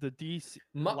DC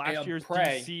last year's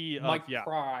Pry, DC of Mike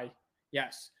Pry.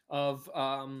 Yes, of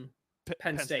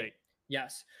Penn State.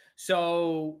 Yes.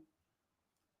 So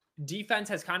defense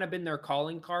has kind of been their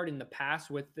calling card in the past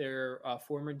with their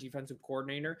former defensive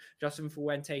coordinator, Justin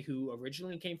Fuente, who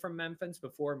originally came from Memphis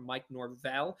before Mike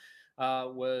Norvell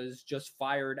was just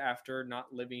fired after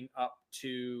not living up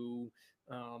to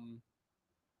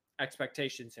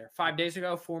expectations there. 5 days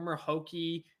ago, former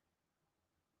Hokie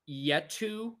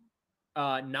Yetu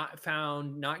not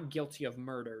found not guilty of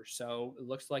murder. So it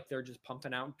looks like they're just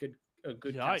pumping out a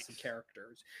good cast of Yikes.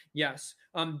 characters. Yes.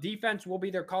 Defense will be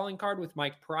their calling card with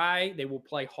Mike Pry. They will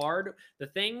play hard. The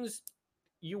things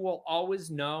you will always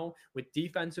know with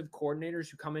defensive coordinators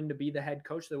who come in to be the head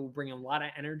coach, they will bring a lot of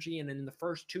energy. And in the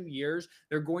first 2 years,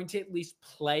 they're going to at least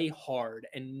play hard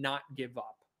and not give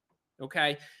up.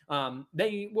 Okay.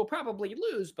 They will probably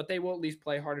lose, but they will at least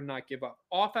play hard and not give up.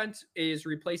 Offense is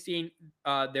replacing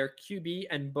their QB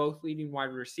and both leading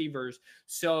wide receivers.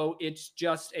 So it's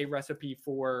just a recipe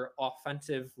for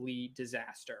offensively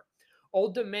disaster.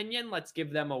 Old Dominion, let's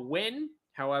give them a win.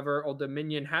 However, Old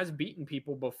Dominion has beaten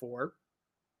people before.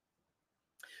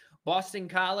 Boston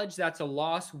College, that's a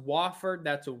loss. Wofford,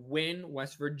 that's a win.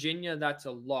 West Virginia, that's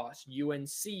a loss.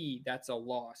 UNC, that's a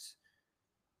loss.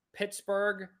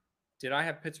 Pittsburgh, did I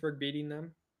have Pittsburgh beating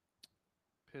them?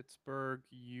 Pittsburgh,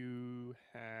 you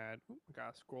had. Ooh, I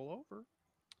gotta scroll over.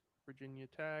 Virginia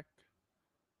Tech.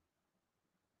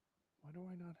 Why do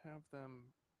I not have them?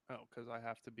 Oh, because I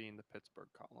have to be in the Pittsburgh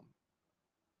column.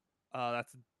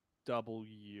 That's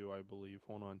W, I believe.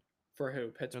 Hold on. For who?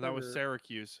 No, Pittsburgh? that was or-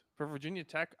 Syracuse. For Virginia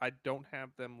Tech, I don't have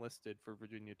them listed for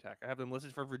Virginia Tech. I have them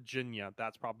listed for Virginia.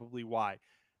 That's probably why.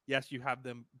 Yes, you have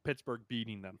them Pittsburgh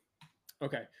beating them.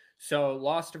 Okay. So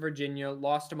lost to Virginia,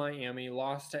 lost to Miami,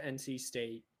 lost to NC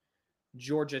State.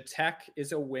 Georgia Tech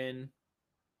is a win,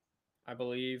 I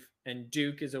believe. And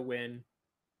Duke is a win.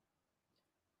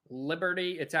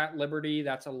 Liberty, it's at Liberty.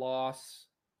 That's a loss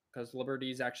because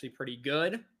Liberty is actually pretty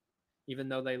good. Even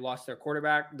though they lost their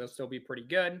quarterback, they'll still be pretty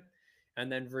good. And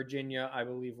then Virginia, I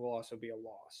believe, will also be a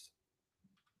loss.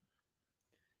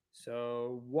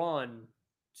 So 1,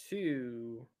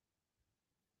 2,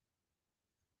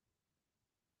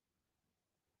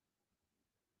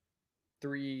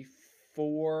 3,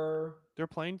 4. They're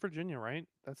playing Virginia, right?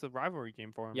 That's a rivalry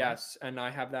game for them. Yes, and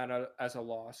I have that as a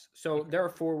loss. So they're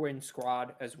a 4-win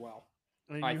squad as well.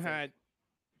 Right? And I you think. had.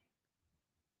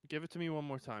 Give it to me one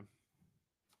more time.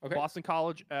 Okay. Boston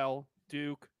College L,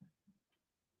 Duke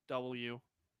W,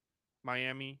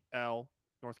 Miami L,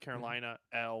 North Carolina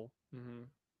L, Mm-hmm.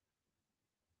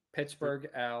 Pittsburgh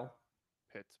L,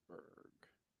 Pittsburgh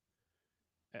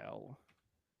L,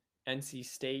 NC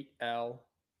State L.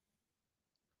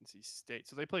 NC State.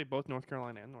 So they play both North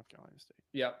Carolina and North Carolina State.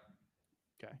 Yep.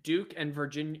 Okay. Duke and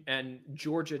Virginia and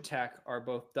Georgia Tech are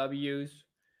both W's,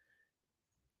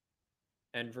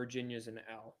 and Virginia's an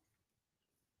L.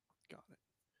 Got it.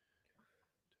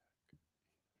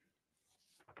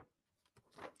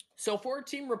 So for a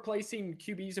team replacing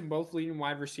QBs and both leading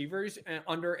wide receivers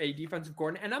under a defensive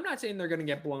coordinator, and I'm not saying they're going to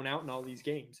get blown out in all these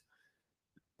games.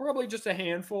 Probably just a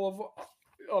handful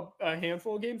of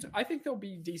games. I think they'll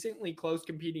be decently close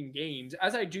competing games,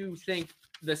 as I do think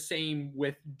the same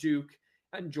with Duke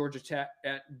and Georgia Tech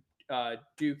at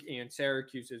Duke and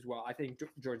Syracuse as well. I think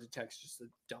Georgia Tech's just a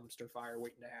dumpster fire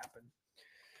waiting to happen.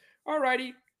 All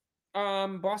righty.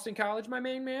 Boston College, my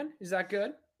main man. Is that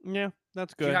good? Yeah,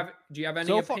 that's good. Do you have any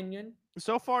So opinion?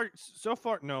 So far,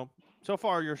 no. So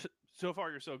far, you're so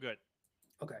good.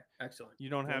 Okay, excellent. You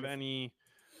don't have Wonderful. any.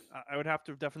 I would have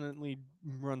to definitely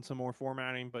run some more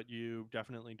formatting, but you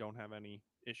definitely don't have any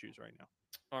issues right now.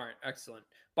 All right, excellent.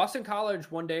 Boston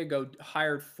College one day ago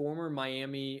hired former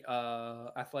Miami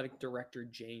athletic director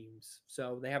James.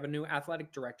 So they have a new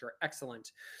athletic director.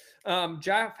 Excellent.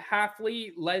 Jeff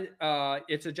Hafley led.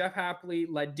 It's a Jeff Hafley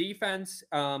led defense,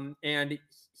 and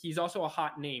he's also a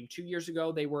hot name. 2 years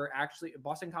ago, they were actually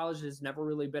Boston College has never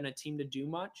really been a team to do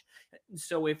much.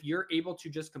 So if you're able to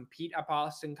just compete at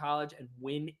Boston College and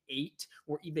win 8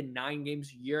 or even 9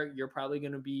 games a year, you're probably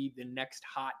going to be the next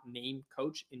hot name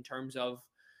coach in terms of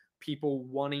people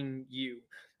wanting you.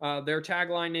 Their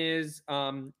tagline is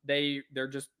they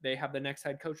have the next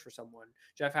head coach for someone.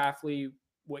 Jeff Hafley,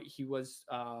 what he was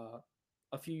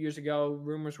a few years ago,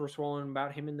 rumors were swirling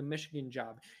about him in the Michigan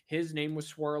job. His name was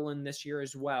swirling this year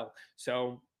as well.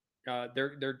 So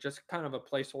they're just kind of a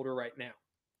placeholder right now.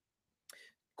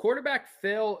 Quarterback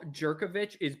Phil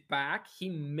Jurkovich is back. He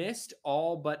missed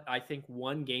all but I think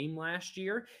 1 game last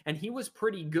year, and he was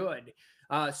pretty good.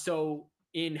 So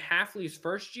in Hafley's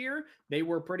first year, they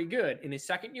were pretty good. In his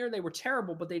second year, they were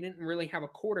terrible, but they didn't really have a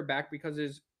quarterback because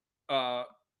his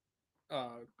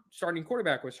starting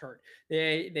quarterback was hurt.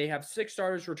 They have 6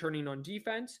 starters returning on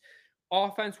defense.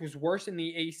 Offense was worse in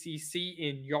the ACC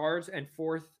in yards and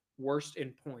 4th worst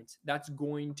in points. That's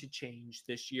going to change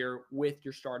this year with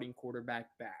your starting quarterback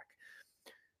back.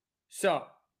 So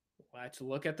let's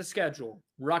look at the schedule.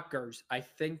 Rutgers, I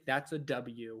think that's a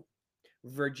W.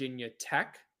 Virginia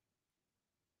Tech.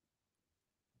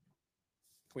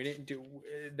 We didn't do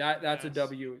that. That's a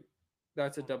W.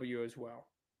 That's a W as well.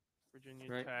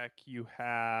 Virginia Right. Tech. You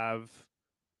have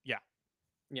Yeah.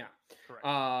 correct.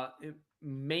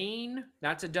 Maine,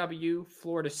 that's a W.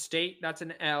 Florida State, that's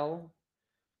an L.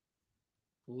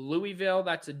 Louisville,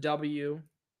 that's a W.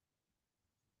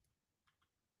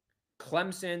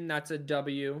 Clemson, that's a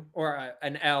W or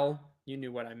an L. You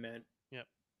knew what I meant. Yep.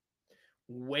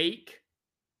 Wake,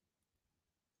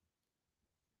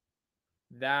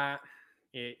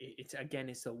 it's again,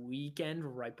 it's the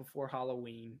weekend right before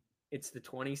Halloween. It's the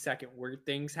 22nd. Weird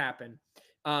things happen.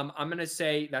 I'm gonna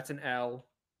say that's an L.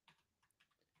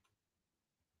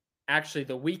 Actually,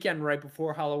 the weekend right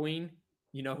before Halloween,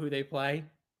 you know who they play?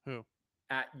 Who?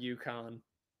 At UConn.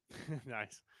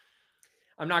 Nice.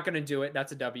 I'm not gonna do it.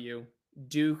 That's a W.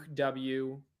 Duke,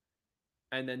 W.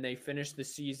 And then they finish the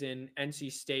season. NC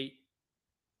State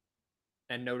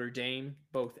and Notre Dame,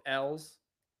 both L's.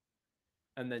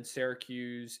 And then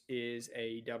Syracuse is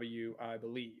a W, I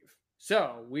believe.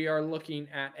 So we are looking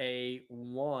at a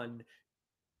 1,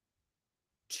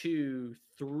 2,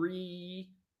 3.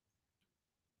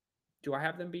 Do I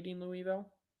have them beating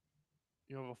Louisville?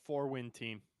 You have a 4-win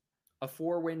team. A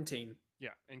 4-win team. Yeah,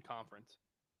 in conference.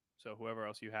 So whoever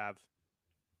else you have.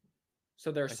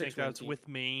 So they're a I think 6-win that's team. with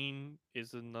Maine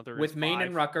is another. With is Maine 5.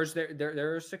 and Rutgers,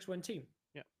 they're a 6-win team.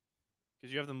 Yeah,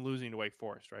 because you have them losing to Wake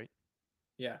Forest, right?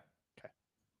 Yeah.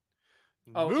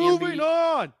 Oh, and moving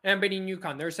on. And beating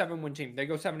UConn, they're a 7-win team. They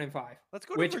go 7-5. Let's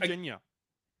go to Virginia.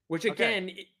 Which again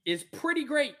is pretty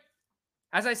great.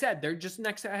 As I said, they're just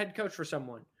next to a head coach for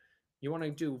someone. You want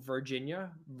to do Virginia?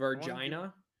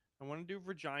 Virginia? I want to do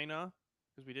Virginia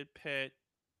because we did Pitt.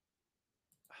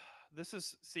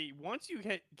 Once you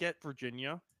get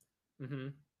Virginia,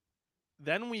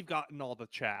 then we've gotten all the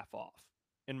chaff off,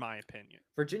 in my opinion.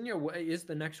 Virginia is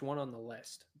the next one on the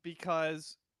list.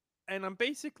 Because, and I'm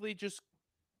basically just,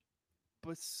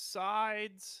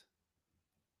 besides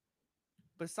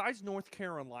North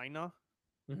Carolina,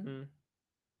 the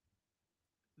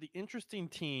interesting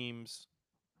teams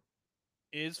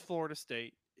is Florida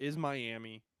State, is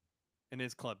Miami, and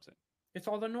is Clemson. It's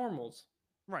all the normals.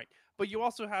 Right. But you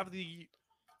also have the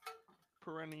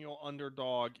perennial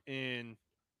underdog in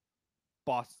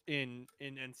Boston,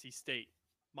 in NC State.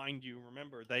 Mind you,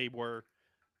 remember, they were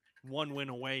 1 win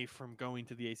away from going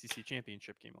to the ACC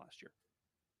championship game last year.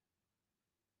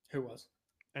 Who was?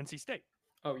 NC State.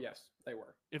 Oh, yes, they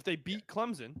were. If they beat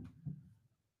Clemson.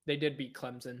 They did beat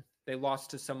Clemson. They lost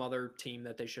to some other team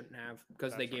that they shouldn't have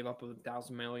because they gave up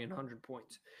 1,000,000,100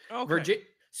 points. Okay.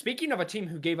 Speaking of a team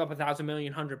who gave up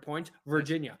 1,000,000,100 points,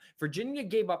 Virginia. Virginia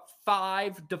gave up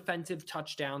 5 defensive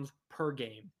touchdowns per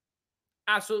game.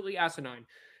 Absolutely asinine.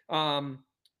 However,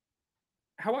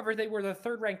 they were the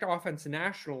 3rd-ranked offense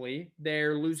nationally.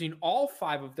 They're losing all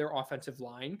 5 of their offensive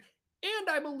line, and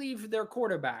I believe their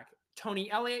quarterback.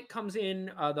 Tony Elliott comes in,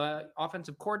 the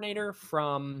offensive coordinator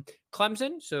from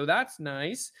Clemson, so that's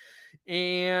nice.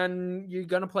 And you're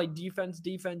going to play defense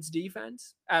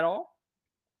at all?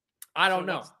 I don't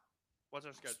know. What's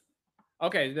our schedule?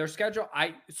 Okay, their schedule.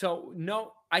 I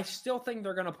still think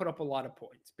they're going to put up a lot of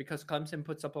points because Clemson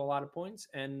puts up a lot of points.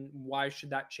 And why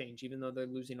should that change, even though they're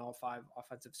losing all 5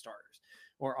 offensive starters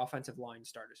or offensive line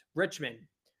starters? Richmond,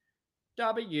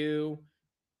 W.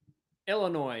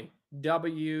 Illinois,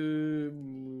 W.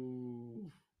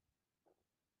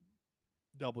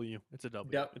 It's a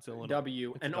W. It's Illinois.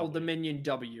 W. And Old Dominion,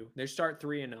 W. They start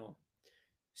 3-0.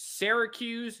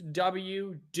 Syracuse,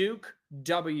 W. Duke,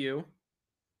 W.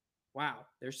 Wow,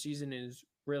 their season is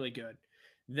really good.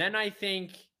 Then I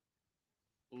think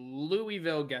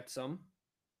Louisville gets them.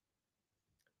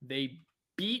 They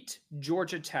beat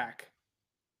Georgia Tech.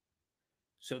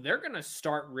 So they're going to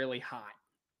start really hot.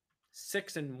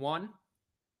 6-1.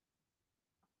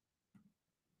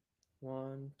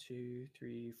 1, 2,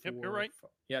 3, 4. Yep, you're right. 5.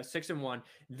 Yeah, 6-1.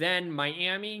 Then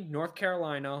Miami, North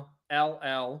Carolina,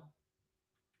 LL.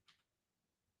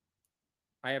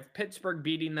 I have Pittsburgh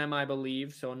beating them, I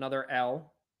believe. So another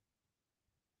L.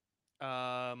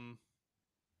 Hold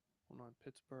on.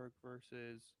 Pittsburgh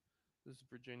versus this is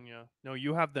Virginia. No,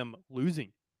 you have them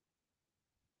losing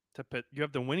to Pitt. You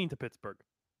have them winning to Pittsburgh.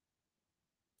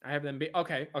 I have them be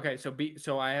okay.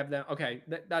 So I have them. Okay,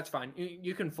 that's fine.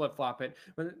 You can flip flop it,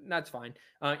 but that's fine.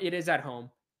 It is at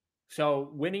home, so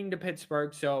winning to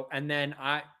Pittsburgh. So and then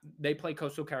they play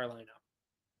Coastal Carolina.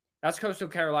 That's Coastal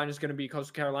Carolina's going to be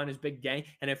Coastal Carolina's big game.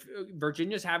 And if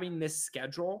Virginia's having this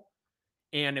schedule,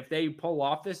 and if they pull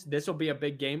off this will be a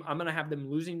big game. I'm going to have them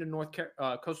losing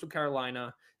to Coastal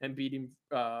Carolina and beating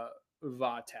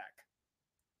Va-Tech.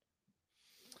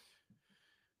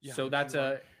 Yeah, so that's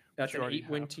an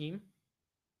 8-win team.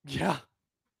 Yeah,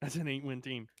 that's an 8-win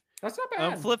team. That's not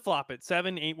bad. Flip flop it.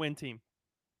 7, 8-win team.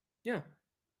 Yeah.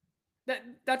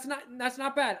 That's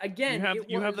not bad. Again,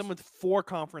 You have them with 4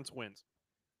 conference wins.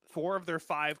 4 of their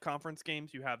 5 conference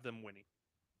games, you have them winning.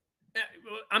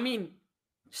 I mean,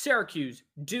 Syracuse,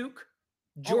 Duke,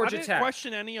 I Georgia didn't Tech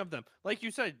question any of them. Like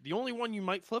you said, the only one you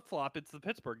might flip-flop, it's the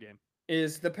Pittsburgh game.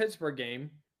 is the Pittsburgh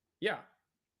game. Yeah.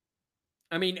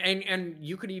 I mean, and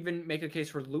you could even make a case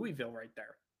for Louisville right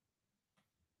there.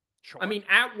 Sure. I mean,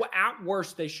 at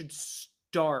worst, they should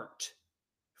start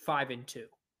 5-2.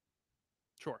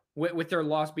 Sure. With their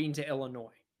loss being to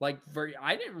Illinois. Like,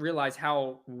 I didn't realize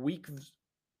how weak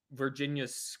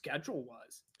Virginia's schedule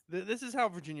was. This is how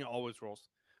Virginia always rolls.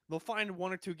 They'll find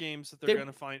 1 or 2 games that they're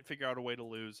going to figure out a way to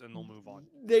lose, and they'll move on.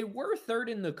 They were 3rd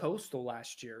in the Coastal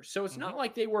last year, so it's not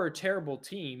like they were a terrible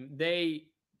team. They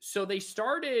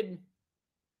started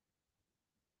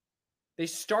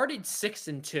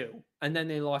 6-2, and then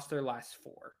they lost their last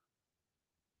 4.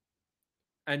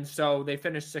 And so they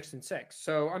finished 6-6.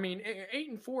 So I mean,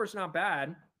 8-4 is not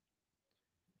bad.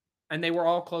 And they were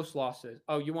all close losses.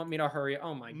 Oh, you want me to hurry?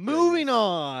 Oh my goodness. Moving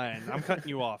on. I'm cutting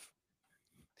you off.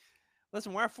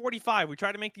 Listen, we're at 45. We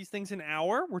try to make these things an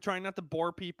hour. We're trying not to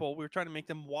bore people. We're trying to make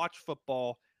them watch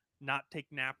football, not take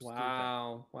naps.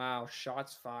 Wow.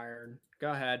 Shots fired.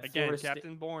 Go ahead. Again,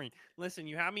 Captain Boring. Listen,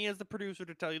 you have me as the producer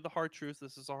to tell you the hard truth.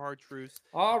 This is a hard truth.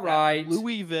 All right.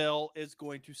 Louisville is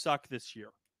going to suck this year.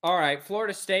 All right.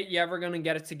 Florida State, you ever going to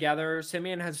get it together?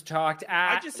 Simeon has talked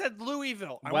at... I just said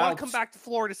Louisville. I want to come back to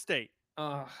Florida State.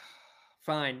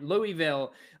 Fine.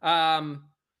 Louisville.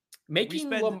 We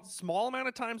spend small amount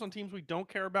of times on teams we don't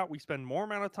care about. We spend more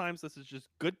amount of times. This is just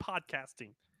good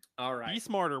podcasting. All right. Be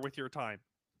smarter with your time.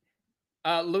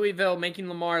 Louisville making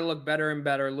Lamar look better and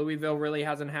better. Louisville really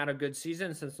hasn't had a good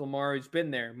season since Lamar has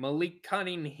been there. Malik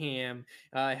Cunningham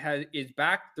is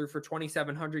back, threw for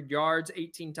 2,700 yards,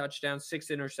 18 touchdowns, 6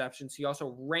 interceptions. He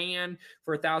also ran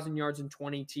for 1,000 yards and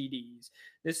 20 TDs.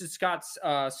 This is Scott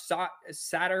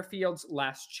Satterfield's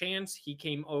last chance. He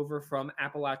came over from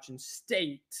Appalachian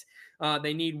State.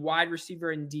 They need wide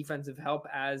receiver and defensive help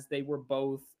as they were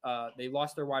both, they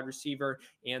lost their wide receiver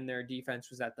and their defense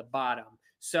was at the bottom.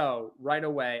 So right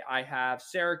away, I have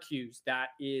Syracuse. That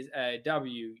is a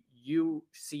W.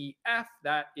 UCF.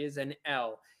 That is an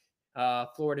L.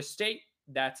 Florida State.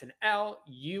 That's an L.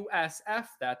 USF.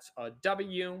 That's a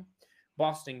W.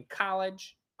 Boston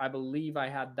College. I believe I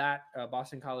had that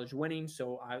Boston College winning,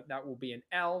 so that will be an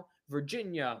L.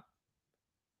 Virginia.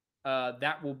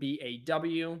 That will be a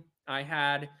W. I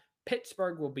had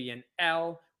Pittsburgh will be an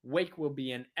L. Wake will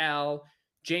be an L.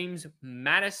 James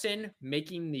Madison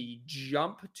making the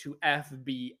jump to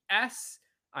FBS,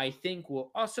 I think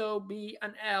will also be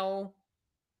an L.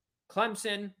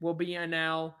 Clemson will be an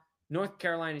L. North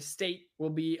Carolina State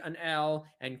will be an L.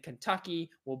 And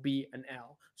Kentucky will be an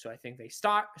L. So I think they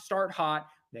start hot.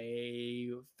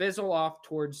 They fizzle off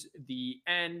towards the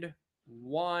end.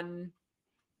 1,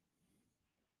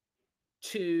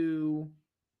 2...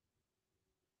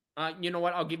 you know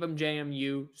what? I'll give them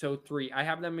JMU. So 3. I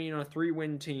have them in a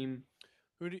 3-win team.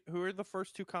 Who are the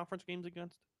first 2 conference games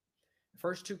against?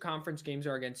 First 2 conference games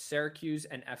are against Syracuse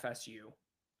and FSU.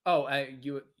 Oh,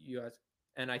 US.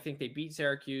 And I think they beat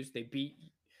Syracuse. They beat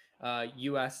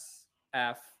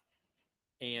USF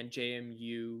and JMU.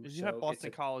 You had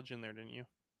Boston College in there, didn't you?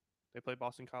 They played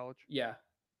Boston College? Yeah.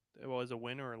 It was a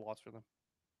win or a loss for them?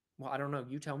 Well, I don't know.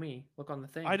 You tell me. Look on the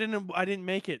thing. I didn't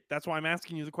make it. That's why I'm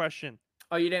asking you the question.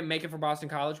 Oh, you didn't make it for Boston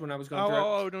College when I was going through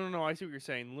it? Oh, no. I see what you're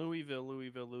saying. Louisville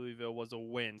was a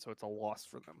win, so it's a loss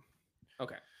for them.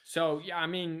 Okay. So, yeah, I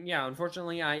mean, yeah,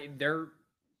 unfortunately, their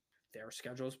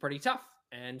schedule is pretty tough.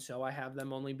 And so I have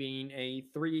them only being a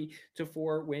 3 to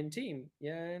 4 win team.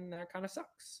 Yeah, and that kind of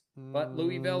sucks. But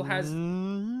Louisville has...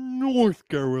 North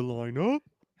Carolina.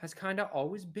 Has kind of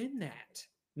always been that.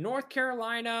 North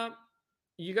Carolina...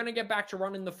 You're going to get back to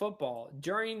running the football.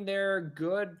 During their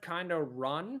good kind of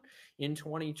run in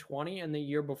 2020 and the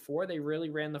year before, they really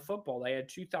ran the football. They had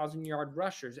 2,000-yard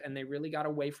rushers, and they really got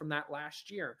away from that last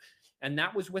year. And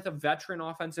that was with a veteran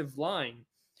offensive line.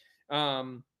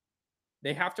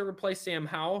 They have to replace Sam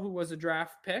Howell, who was a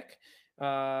draft pick.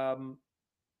 And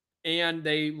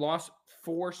they lost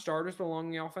 4 starters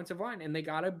along the offensive line, and they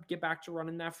got to get back to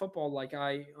running that football, like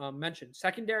I mentioned.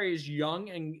 Secondary is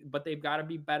young, but they've got to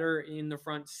be better in the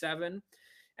front 7.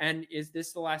 And is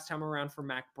this the last time around for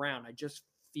Mac Brown? I just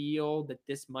feel that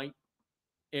this might,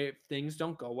 if things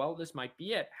don't go well, this might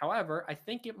be it. However, I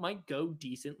think it might go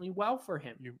decently well for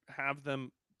him. You have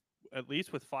them at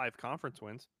least with 5 conference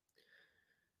wins.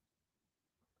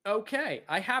 Okay,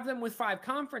 I have them with 5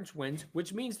 conference wins,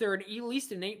 which means they're at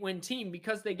least an 8-win team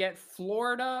because they get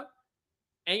Florida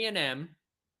A&M,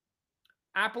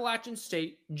 Appalachian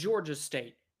State, Georgia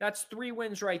State. That's 3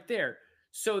 wins right there.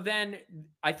 So then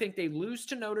I think they lose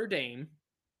to Notre Dame.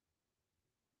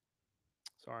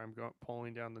 Sorry, I'm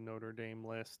pulling down the Notre Dame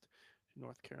list.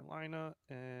 North Carolina,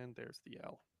 and there's the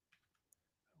L.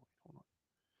 Hold on.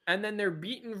 And then they're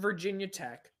beating Virginia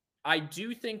Tech. I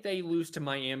do think they lose to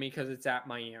Miami because it's at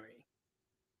Miami.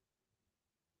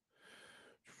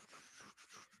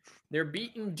 They're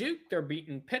beating Duke. They're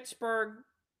beating Pittsburgh.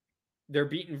 They're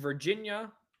beating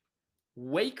Virginia.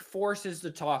 Wake Forest is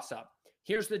the toss-up.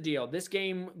 Here's the deal. This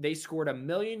game, they scored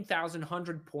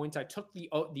 1,100 points. I took the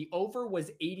over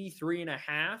was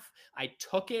 83.5. I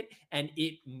took it and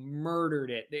it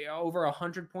murdered it. They over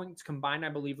 100 points combined, I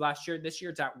believe, last year. This year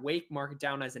it's at Wake, mark it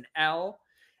down as an L.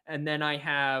 And then I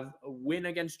have a win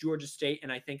against Georgia State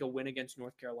and I think a win against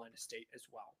North Carolina State as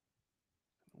well.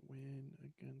 Win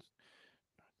against.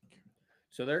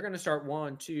 So they're going to start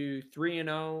 1, 2,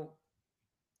 3-0,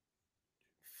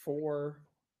 4,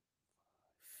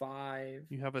 5.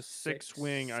 You have a 6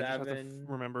 win. 7, I just have to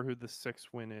remember who the 6th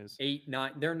win is. 8,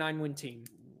 9. They're a 9-win team.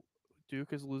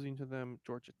 Duke is losing to them.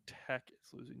 Georgia Tech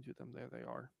is losing to them. There they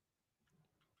are.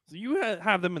 So you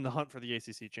have them in the hunt for the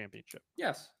ACC championship.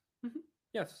 Yes. Mm-hmm.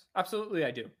 Yes, absolutely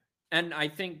I do. And I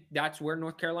think that's where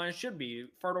North Carolina should be.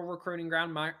 Fertile recruiting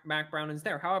ground. Mac Brown is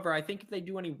there. However, I think if they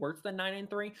do any worse than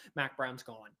 9-3, Mac Brown's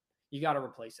gone. You got to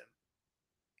replace him.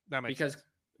 That makes sense.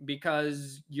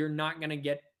 Because you're not going to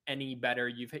get any better.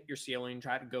 You've hit your ceiling.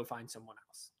 Try to go find someone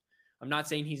else. I'm not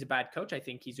saying he's a bad coach. I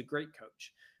think he's a great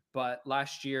coach. But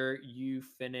last year you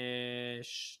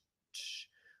finished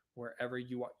wherever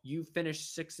you are. You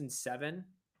finished 6-7.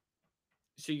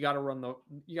 So you got to run the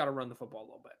football a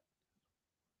little bit.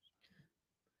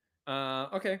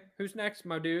 Okay, who's next,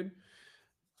 my dude?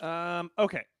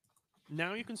 Okay,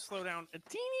 now you can slow down a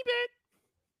teeny bit.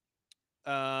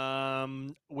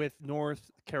 With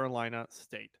North Carolina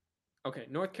State. Okay,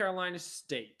 North Carolina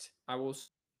State. I will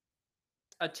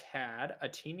a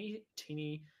teeny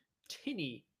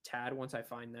tad once I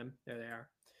find them. There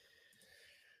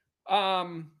they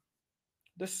are.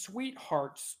 The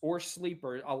Sweethearts or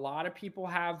Sleepers. A lot of people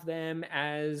have them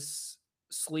as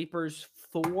sleepers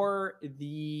for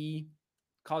the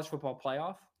college football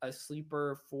playoff, a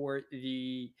sleeper for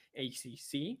the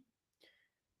ACC.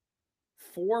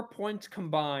 4 points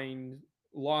combined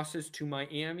losses to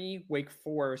Miami, Wake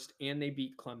Forest, and they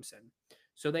beat Clemson.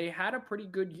 So they had a pretty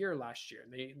good year last year.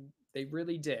 They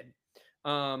really did.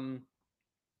 10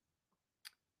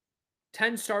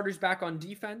 starters back on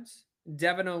defense.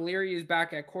 Devin O'Leary is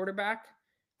back at quarterback.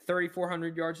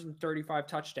 3,400 yards and 35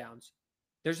 touchdowns.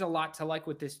 There's a lot to like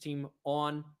with this team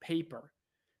on paper.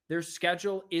 Their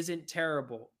schedule isn't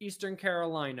terrible. Eastern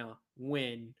Carolina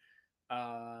win.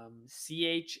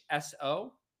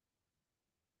 CHSO.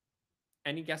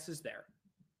 Any guesses there?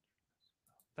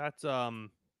 That's I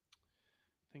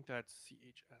think that's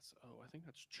CHSO. I think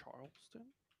that's Charleston.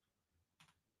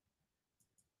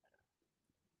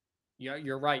 Yeah,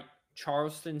 you're right.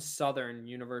 Charleston Southern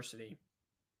University.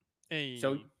 Hey.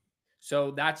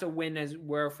 So that's a win as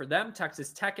where for them.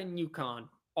 Texas Tech and UConn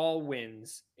all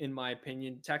wins, in my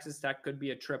opinion. Texas Tech could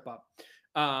be a trip up.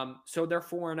 So they're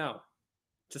 4-0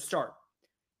 to start.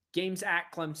 Games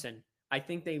at Clemson. I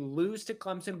think they lose to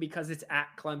Clemson because it's at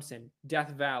Clemson,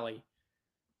 Death Valley.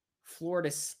 Florida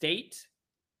State.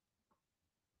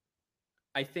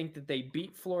 I think that they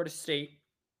beat Florida State.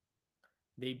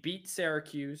 They beat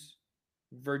Syracuse,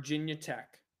 Virginia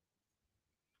Tech.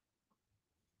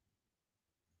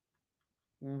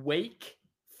 Wake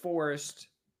Forest.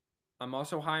 I'm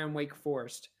also high on Wake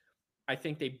Forest. I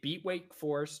think they beat Wake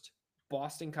Forest,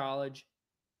 Boston College,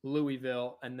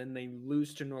 Louisville, and then they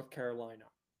lose to North Carolina.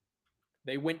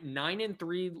 They went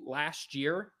 9-3 last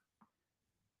year.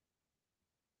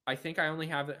 I think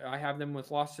I have them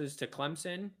with losses to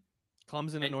Clemson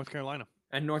and North Carolina.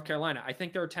 And North Carolina. I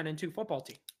think they're a 10-2 football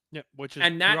team. Yeah, which is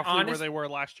roughly where they were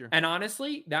last year. And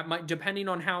honestly, that might, depending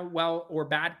on how well or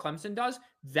bad Clemson does,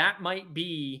 that might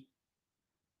be.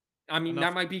 I mean,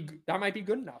 that might be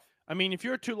good enough. I mean, if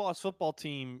you're a 2-loss football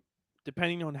team,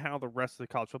 depending on how the rest of the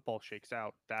college football shakes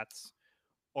out,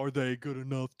 are they good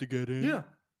enough to get in?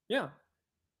 Yeah.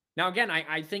 Now, again,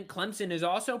 I think Clemson is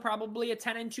also probably a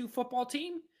 10-2 football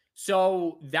team.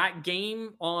 So that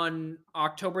game on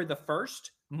October the 1st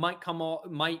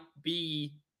might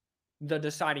be the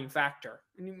deciding factor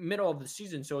in the middle of the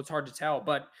season. So it's hard to tell.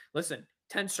 But listen,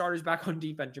 10 starters back on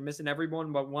defense. You're missing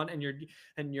everyone but one, and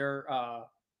your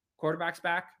quarterback's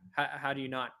back. How do you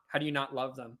not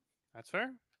love them? That's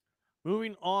fair.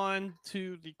 Moving on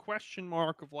to the question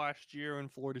mark of last year in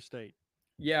Florida State.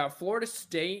 Yeah, Florida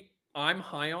State. I'm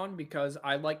high on because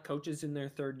I like coaches in their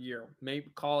third year. Maybe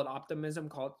call it optimism,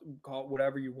 call it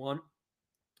whatever you want.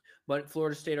 But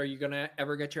Florida State, are you going to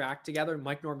ever get your act together?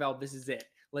 Mike Norvell, this is it.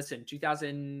 Listen,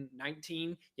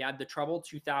 2019, you had the trouble.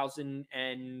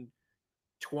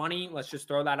 2020, let's just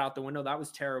throw that out the window. That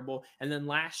was terrible. And then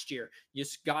last year, you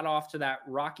got off to that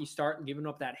rocky start and giving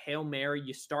up that Hail Mary.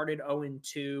 You started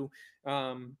 0-2.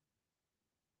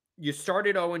 You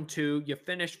started 0-2. You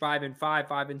finished 5-5,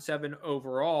 5-7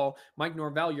 overall. Mike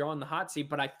Norvell, you're on the hot seat,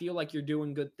 but I feel like you're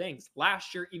doing good things.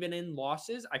 Last year, even in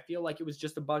losses, I feel like it was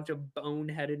just a bunch of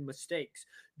boneheaded mistakes.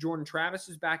 Jordan Travis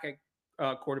is back at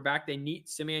quarterback. They need,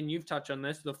 Simeon, you've touched on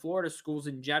this. The Florida schools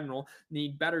in general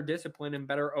need better discipline and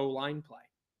better O-line play.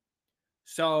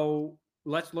 So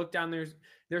let's look down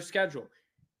their schedule.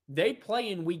 They play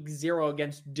in week 0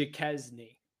 against Duquesne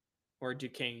or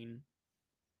Duquesne.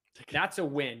 That's a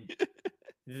win.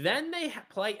 Then they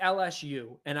play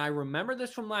LSU. And I remember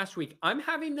this from last week. I'm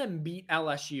having them beat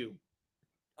LSU.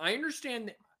 I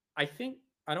understand. I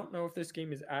don't know if this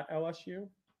game is at LSU.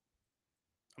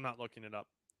 I'm not looking it up.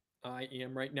 I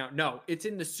am right now. No, it's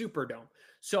in the Superdome.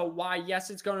 So why, yes,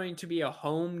 it's going to be a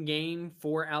home game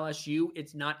for LSU.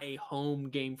 It's not a home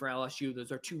game for LSU.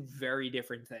 Those are two very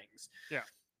different things. Yeah.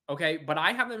 Okay, but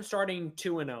I have them starting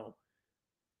 2-0.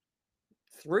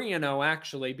 3-0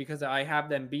 actually, because I have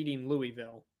them beating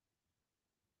Louisville.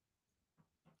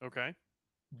 Okay.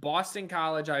 Boston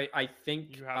College, I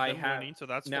think You have I them have. winning, so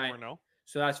that's Nah, 4-0.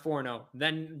 So that's 4-0.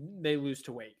 Then they lose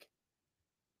to Wake.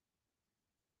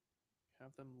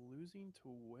 Have them losing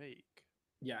to Wake.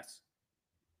 Yes.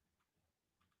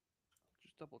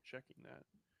 Just double checking that.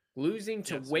 Losing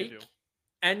to Yes, they Wake, do.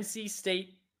 NC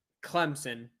State,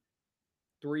 Clemson,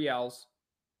 3 L's.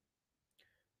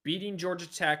 Beating Georgia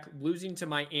Tech, losing to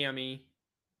Miami.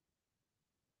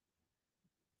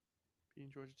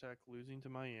 Beating Georgia Tech, losing to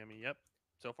Miami. Yep.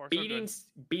 So far, so good.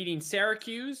 Beating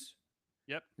Syracuse.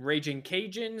 Yep. Raging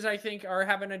Cajuns, I think, are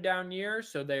having a down year,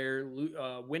 so they're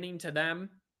winning to them.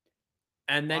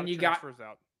 And then you got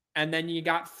out. And then you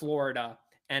got Florida.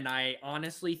 And I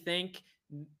honestly think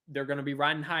they're going to be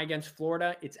riding high against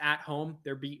Florida. It's at home.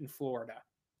 They're beating Florida.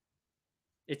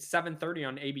 It's 7:30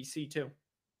 on ABC too.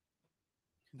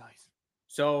 Nice.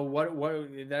 So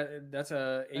that's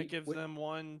a That gives them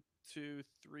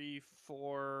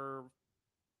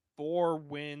 4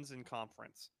 wins in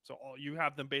conference. So you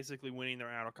have them basically winning their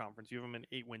out of conference. You have them an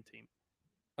 8-win team.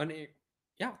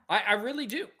 Yeah, I really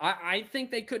do. I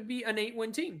think they could be an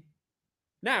 8-win team.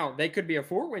 Now, they could be a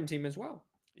 4-win team as well.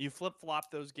 You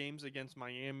flip-flop those games against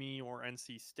Miami or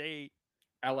NC State.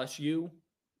 LSU.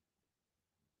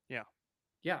 Yeah.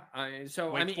 Yeah.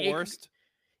 Wake Forest.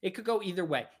 It could go either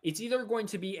way. It's either going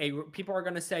to be people are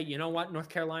going to say, you know what, North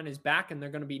Carolina is back and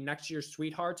they're going to be next year's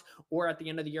sweethearts, or at the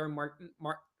end of the year,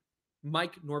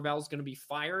 Mike Norvell is going to be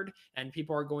fired and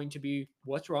people are going to be,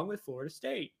 what's wrong with Florida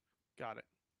State? Got it.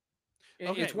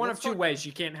 It's one of two ways.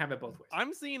 You can't have it both ways.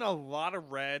 I'm seeing a lot of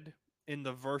red in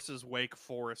the versus Wake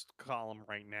Forest column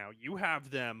right now. You have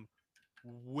them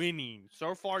winning.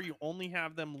 So far, you only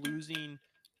have them losing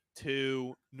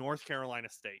to North Carolina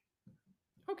State.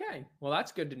 Okay, well,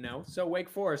 that's good to know. So Wake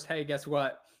Forest, hey, guess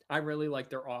what? I really like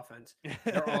their offense.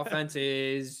 Their offense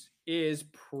is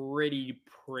pretty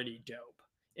dope,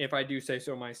 if I do say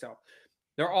so myself.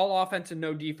 They're all offense and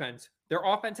no defense. Their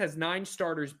offense has 9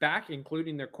 starters back,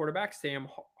 including their quarterback, Sam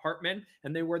Hartman,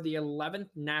 and they were the 11th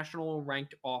national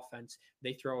ranked offense.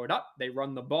 They throw it up, they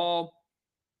run the ball.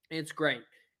 It's great.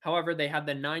 However, they had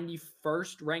the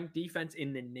 91st ranked defense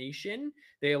in the nation.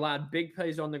 They allowed big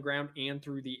plays on the ground and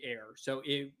through the air. So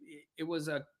it was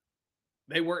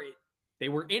they were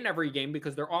in every game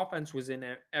because their offense was in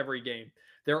every game.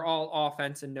 They're all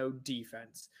offense and no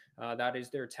defense. That is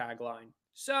their tagline.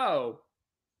 So,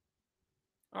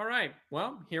 all right.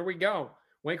 Well, here we go.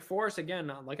 Wake Forest,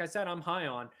 again, like I said, I'm high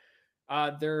on.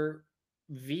 They're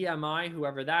VMI,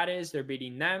 whoever that is, they're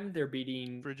beating them. They're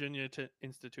beating Virginia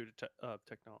Institute of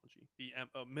Technology.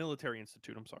 Military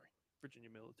Institute, I'm sorry. Virginia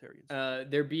Military Institute.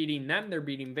 They're beating them. They're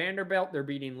beating Vanderbilt. They're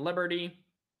beating Liberty.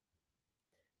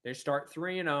 They start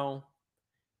 3-0.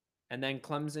 And then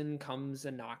Clemson comes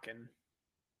a knocking.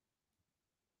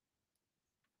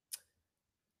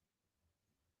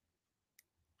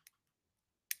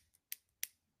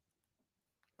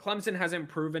 Clemson hasn't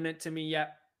proven it to me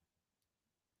yet.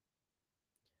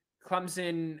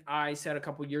 Clemson, I said a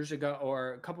couple years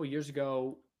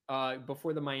ago,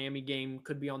 before the Miami game,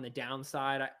 could be on the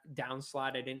downslide.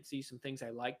 I didn't see some things I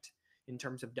liked in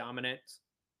terms of dominance.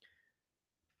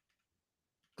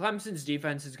 Clemson's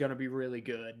defense is going to be really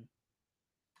good.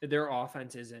 Their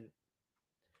offense isn't.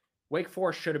 Wake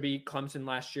Forest should have beat Clemson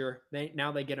last year.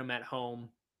 Now they get them at home.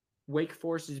 Wake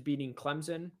Forest is beating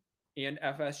Clemson and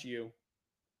FSU.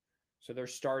 So they're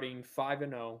starting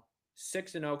 5-0,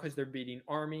 6-0 because they're beating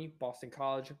Army, Boston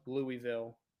College,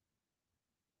 Louisville.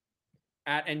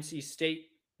 At NC State,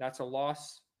 that's a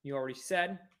loss. You already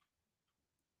said.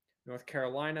 North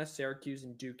Carolina, Syracuse,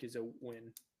 and Duke is a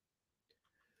win.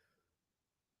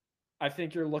 I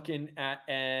think you're looking at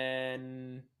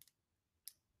an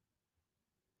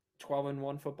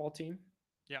 12-1 football team.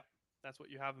 Yeah, that's what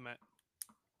you have them at.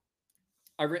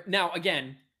 Now,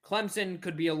 again, Clemson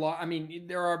could be a lot. I mean,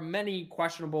 there are many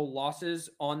questionable losses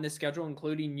on this schedule,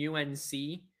 including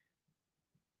UNC.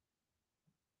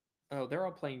 Oh, they're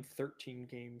all playing 13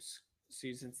 games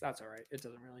seasons. That's all right. It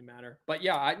doesn't really matter. But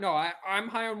yeah, I'm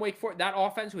high on Wake Forest. That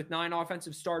offense with 9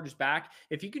 offensive starters back,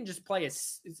 if you can just play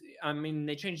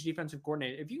they changed defensive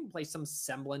coordinator. If you can play some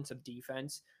semblance of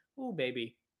defense, ooh,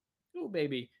 baby. Ooh,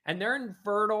 baby. And they're in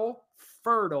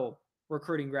fertile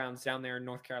recruiting grounds down there in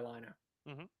North Carolina.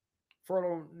 Mm-hmm.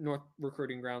 Fertile North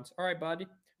recruiting grounds. All right, buddy.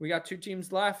 We got 2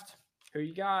 teams left. Who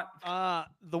you got?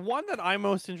 The one that I'm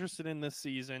most interested in this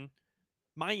season,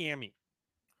 Miami.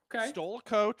 Okay. Stole a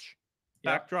coach.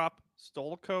 Yep. Backdrop.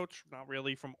 Stole a coach. Not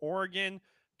really, from Oregon.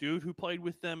 Dude who played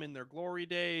with them in their glory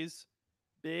days.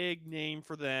 Big name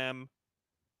for them.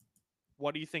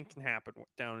 What do you think can happen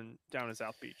down in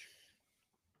South Beach?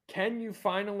 Can you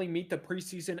finally meet the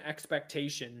preseason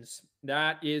expectations?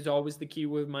 That is always the key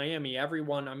with Miami.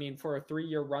 Everyone, I mean, for a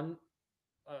 3-year run,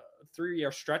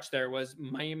 3-year stretch there was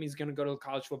Miami's going to go to the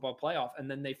college football playoff, and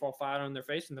then they fall flat on their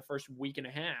face in the first week and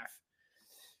a half.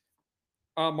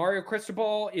 Mario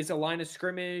Cristobal is a line of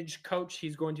scrimmage coach.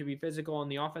 He's going to be physical on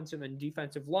the offensive and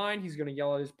defensive line. He's going to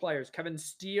yell at his players. Kevin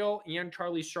Steele and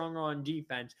Charlie Strong are on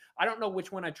defense. I don't know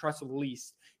which one I trust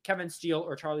least, Kevin Steele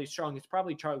or Charlie Strong. It's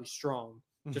probably Charlie Strong,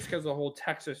 just because of the whole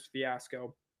Texas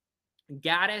fiasco.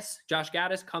 Josh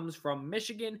Gaddis comes from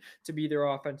Michigan to be their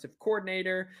offensive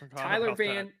coordinator. Tyler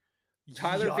Van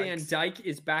Dyke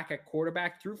is back at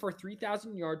quarterback, threw for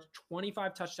 3,000 yards,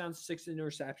 25 touchdowns, 6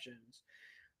 interceptions.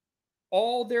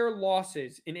 All their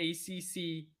losses in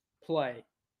ACC play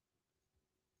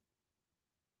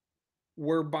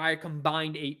were by a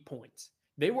combined 8 points.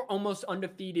 They were almost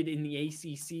undefeated in the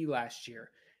ACC last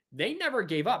year. They never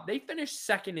gave up. They finished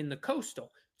second in the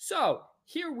Coastal. So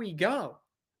here we go.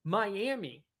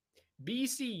 Miami,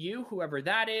 BCU, whoever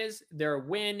that is, their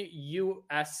win.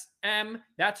 USM,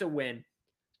 that's a win.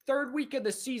 3rd week of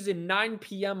the season, 9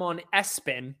 p.m. on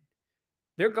ESPN.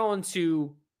 They're going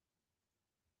to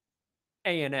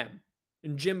A&M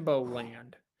in Jimbo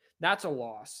Land. That's a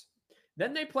loss.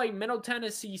 Then they play Middle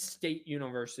Tennessee State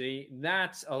University.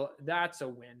 That's a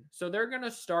win. So they're going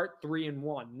to start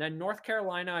 3-1. Then North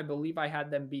Carolina, I believe I had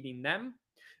them beating them.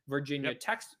 Virginia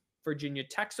Tech's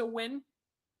a win.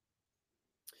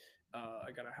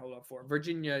 I got to hold up for it.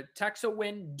 Virginia Tech's a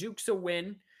win. Duke's a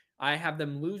win. I have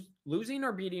them losing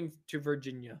or beating to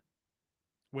Virginia.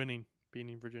 Winning,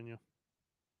 beating Virginia.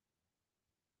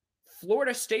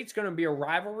 Florida State's going to be a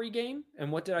rivalry game.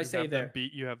 And what did I say there?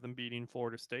 You have them beating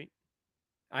Florida State.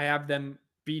 I have them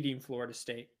beating Florida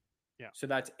State. Yeah. So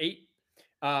that's 8.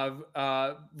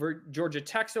 Georgia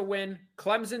Tech's a win.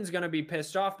 Clemson's going to be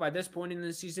pissed off by this point in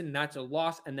the season. That's a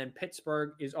loss. And then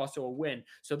Pittsburgh is also a win.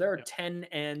 So they're a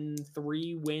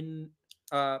 10-3 win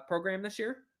program this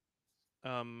year.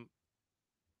 You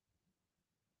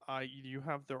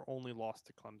have their only loss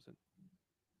to Clemson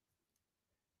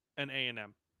and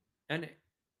A&M. And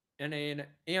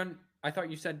I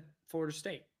thought you said Florida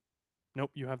State.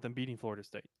 Nope, you have them beating Florida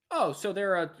State. Oh, so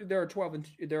they're an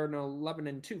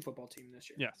 11-2 football team this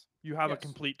year. Yes, you have a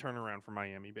complete turnaround for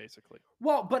Miami, basically.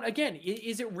 Well, but again,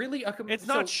 is it really a? It's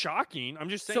not shocking. I'm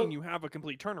just saying you have a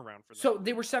complete turnaround for them. So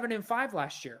they were 7-5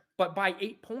 last year, but by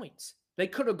 8 points. They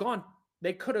could have gone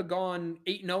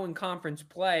 8-0 in conference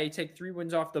play, take 3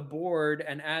 wins off the board,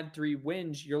 and add 3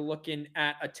 wins. You're looking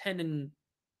at a 10-2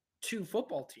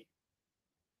 football team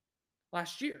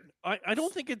last year. I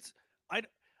don't think it's.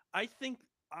 I think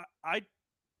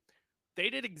they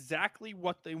did exactly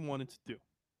what they wanted to do.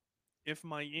 If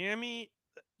Miami,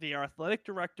 the athletic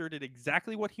director, did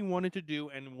exactly what he wanted to do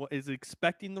and is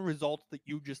expecting the results that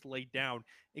you just laid down,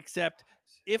 except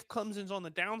if Clemson's on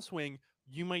the downswing,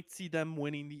 you might see them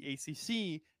winning the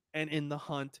ACC and in the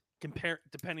hunt,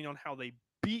 depending on how they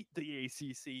beat the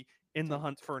ACC, in the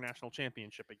hunt for a national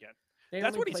championship again.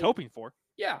 That's what he's hoping for.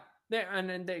 Yeah. They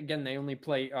only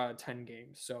play 10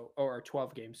 games, or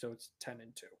 12 games, so it's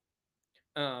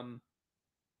 10-2.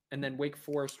 And then Wake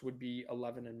Forest would be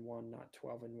 11-1, not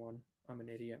 12-1. I'm an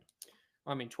idiot.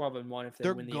 I mean 12-1 if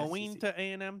they win the SEC. They're going to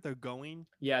A&M. They're going.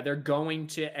 Yeah, they're going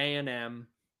to A&M.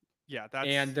 Yeah,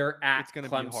 and they're at it's gonna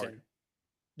Clemson. Be hard.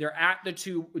 They're at the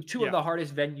two of the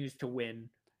hardest venues to win.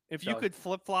 If you could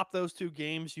flip flop those 2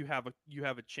 games, you have a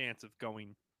chance of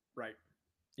going Right.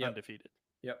 Yep. undefeated.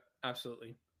 Yep.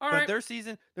 Absolutely. All But right. their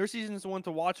season is one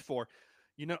to watch for.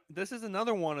 You know, this is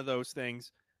another one of those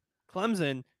things.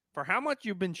 Clemson, for how much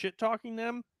you've been shit talking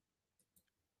them,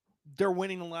 they're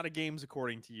winning a lot of games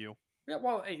according to you. Yeah,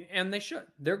 well, and they should.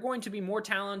 They're going to be more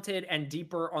talented and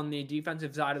deeper on the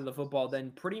defensive side of the football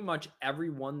than pretty much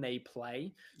everyone they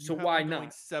play. You So have why them going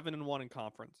not? 7-1 in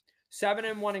conference.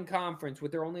 7-1 in conference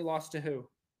with their only loss to who?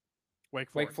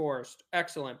 Wake Forest. Wake Forest.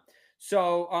 Excellent.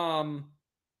 So,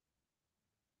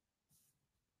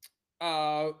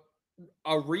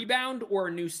 a rebound or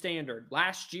a new standard?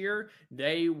 Last year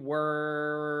they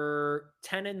were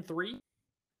 10-3.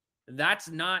 That's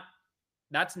not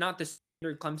the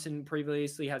standard Clemson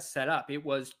previously has set up. It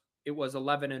was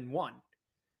 11-1.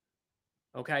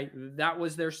 Okay, that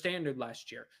was their standard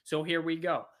last year. So here we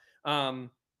go.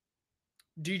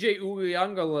 DJ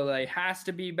Uiagalelei has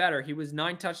to be better. He was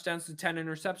 9 touchdowns to 10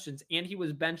 interceptions, and he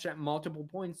was benched at multiple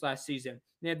points last season.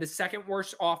 They had the second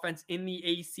worst offense in the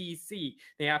ACC.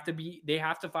 They have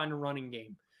to find a running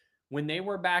game. When they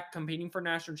were back competing for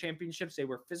national championships, they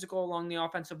were physical along the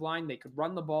offensive line. They could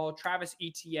run the ball. Travis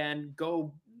Etienne,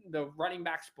 the running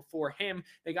backs before him.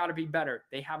 They got to be better.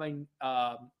 They have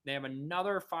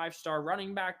another 5-star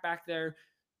running back there.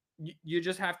 You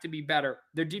just have to be better.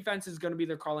 Their defense is going to be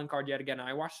their calling card yet again.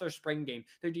 I watched their spring game.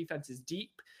 Their defense is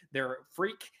deep, they're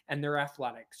freak, and they're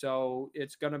athletic. So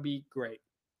it's going to be great.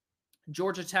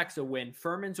 Georgia Tech's a win.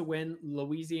 Furman's a win.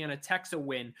 Louisiana Tech's a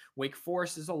win. Wake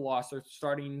Forest is a loss. They're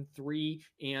starting 3-1.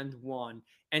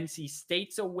 NC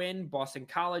State's a win. Boston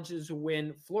College is a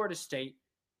win. Florida State,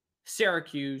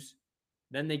 Syracuse.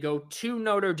 Then they go to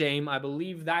Notre Dame. I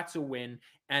believe that's a win.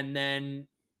 And then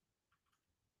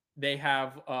they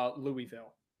have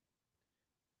Louisville.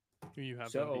 Who you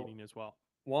have them beating as well.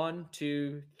 1,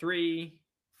 2, 3,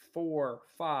 4,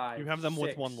 5. You have them 6,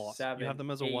 with one loss. 7, You have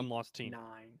them as a 8, one-loss team. 9.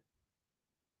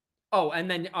 Oh,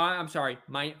 and then I'm sorry.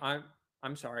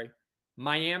 I'm sorry.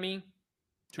 Miami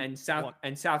and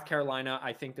South Carolina.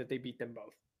 I think that they beat them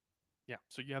both. Yeah.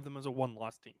 So you have them as a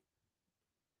one-loss team.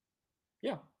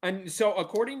 Yeah. And so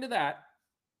according to that,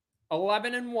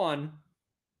 11-1.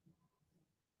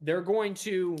 They're going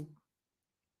to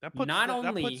that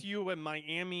puts you and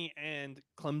Miami and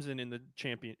Clemson in the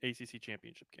ACC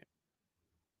championship game.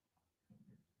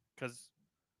 Because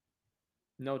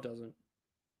no, it doesn't.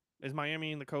 Is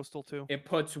Miami in the Coastal too? It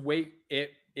puts Wake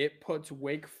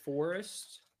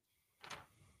Forest.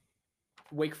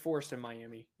 Wake Forest and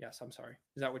Miami. Yes, I'm sorry.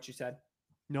 Is that what you said?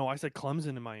 No, I said Clemson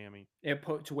and Miami. It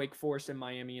puts Wake Forest and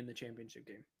Miami in the championship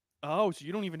game. Oh, so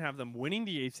you don't even have them winning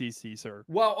the ACC, sir.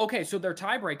 Well, okay, so their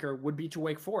tiebreaker would be to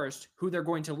Wake Forest, who they're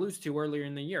going to lose to earlier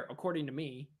in the year, according to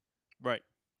me. Right.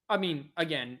 I mean,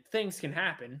 again, things can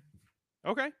happen.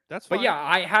 Okay, that's fine. But yeah,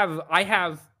 I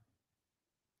have,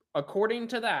 according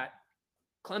to that,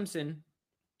 Clemson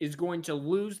is going to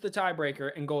lose the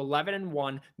tiebreaker and go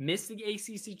 11-1, miss the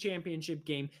ACC championship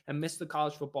game, and miss the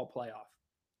college football playoff.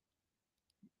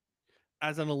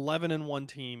 As an 11-1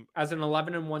 team. As an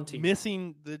 11-1 team.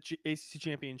 Missing the ACC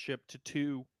championship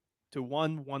to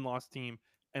one-loss team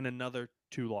and another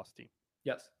 2-loss team.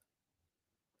 Yes.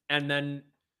 And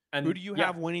who do you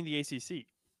have winning the ACC?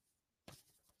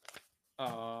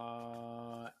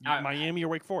 Miami or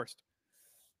Wake Forest?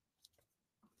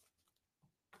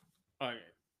 Okay.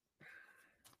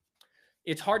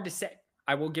 It's hard to say.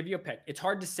 I will give you a pick. It's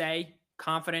hard to say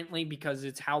confidently because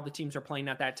it's how the teams are playing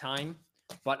at that time.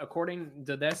 But according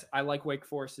to this, I like Wake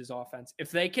Forest's offense.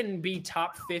 If they can be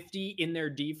top 50 in their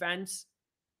defense,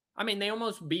 I mean, they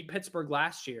almost beat Pittsburgh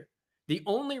last year. The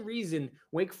only reason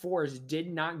Wake Forest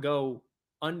did not go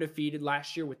undefeated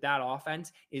last year with that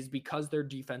offense is because their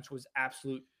defense was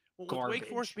absolute garbage. Wake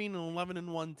Forest being an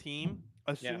 11-1 team,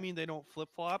 assuming they don't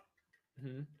flip-flop,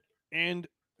 and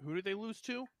who did they lose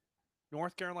to?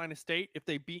 North Carolina State. If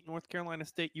they beat North Carolina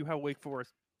State, you have Wake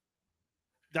Forest.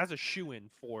 That's a shoo-in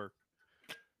for...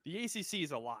 The ACC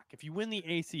is a lock. If you win the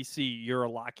ACC, you're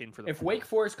a lock in for the. If Wake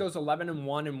Forest goes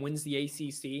 11-1 and wins the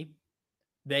ACC,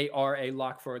 they are a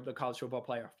lock for the college football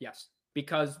playoff. Yes,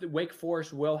 because Wake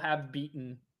Forest will have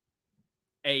beaten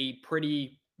a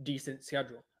pretty decent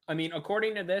schedule. I mean,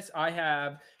 according to this, I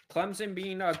have Clemson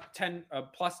being a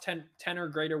plus 10 or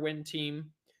greater win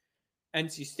team,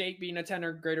 NC State being a 10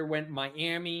 or greater win,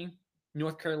 Miami.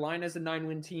 North Carolina's a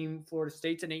 9-win team. Florida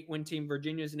State's an 8-win team.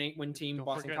 Virginia's an 8-win team. Don't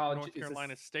Boston forget College North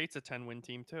Carolina State's a 10-win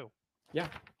team too. Yeah.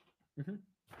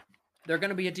 They're going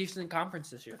to be a decent conference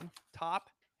this year. Top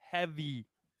heavy.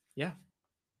 Yeah.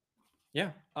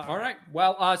 Yeah. All right.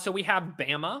 Well, so we have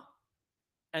Bama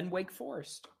and Wake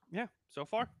Forest. Yeah, so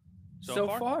far. so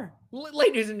far.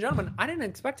 Ladies and gentlemen, I didn't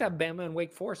expect to have Bama and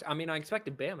Wake Forest. I mean, I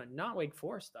expected Bama, not Wake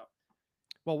Forest, though.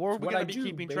 Well, we're It's what going I to be do,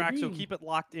 keeping track, so baby. keep it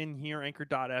locked in here,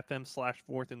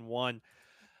 anchor.fm/4th&1.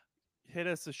 Hit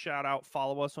us a shout out.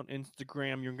 Follow us on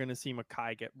Instagram. You're going to see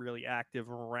Makai get really active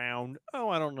around,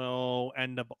 I don't know,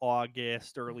 end of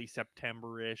August, early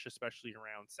September-ish, especially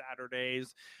around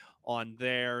Saturdays on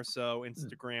there. So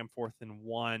Instagram,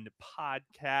 4th&1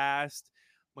 podcast.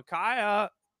 Micaiah,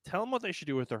 tell them what they should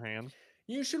do with their hands.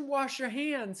 You should wash your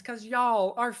hands because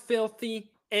y'all are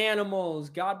filthy animals.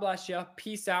 God bless you.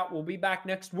 Peace out. We'll be back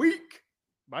next week.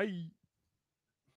 Bye.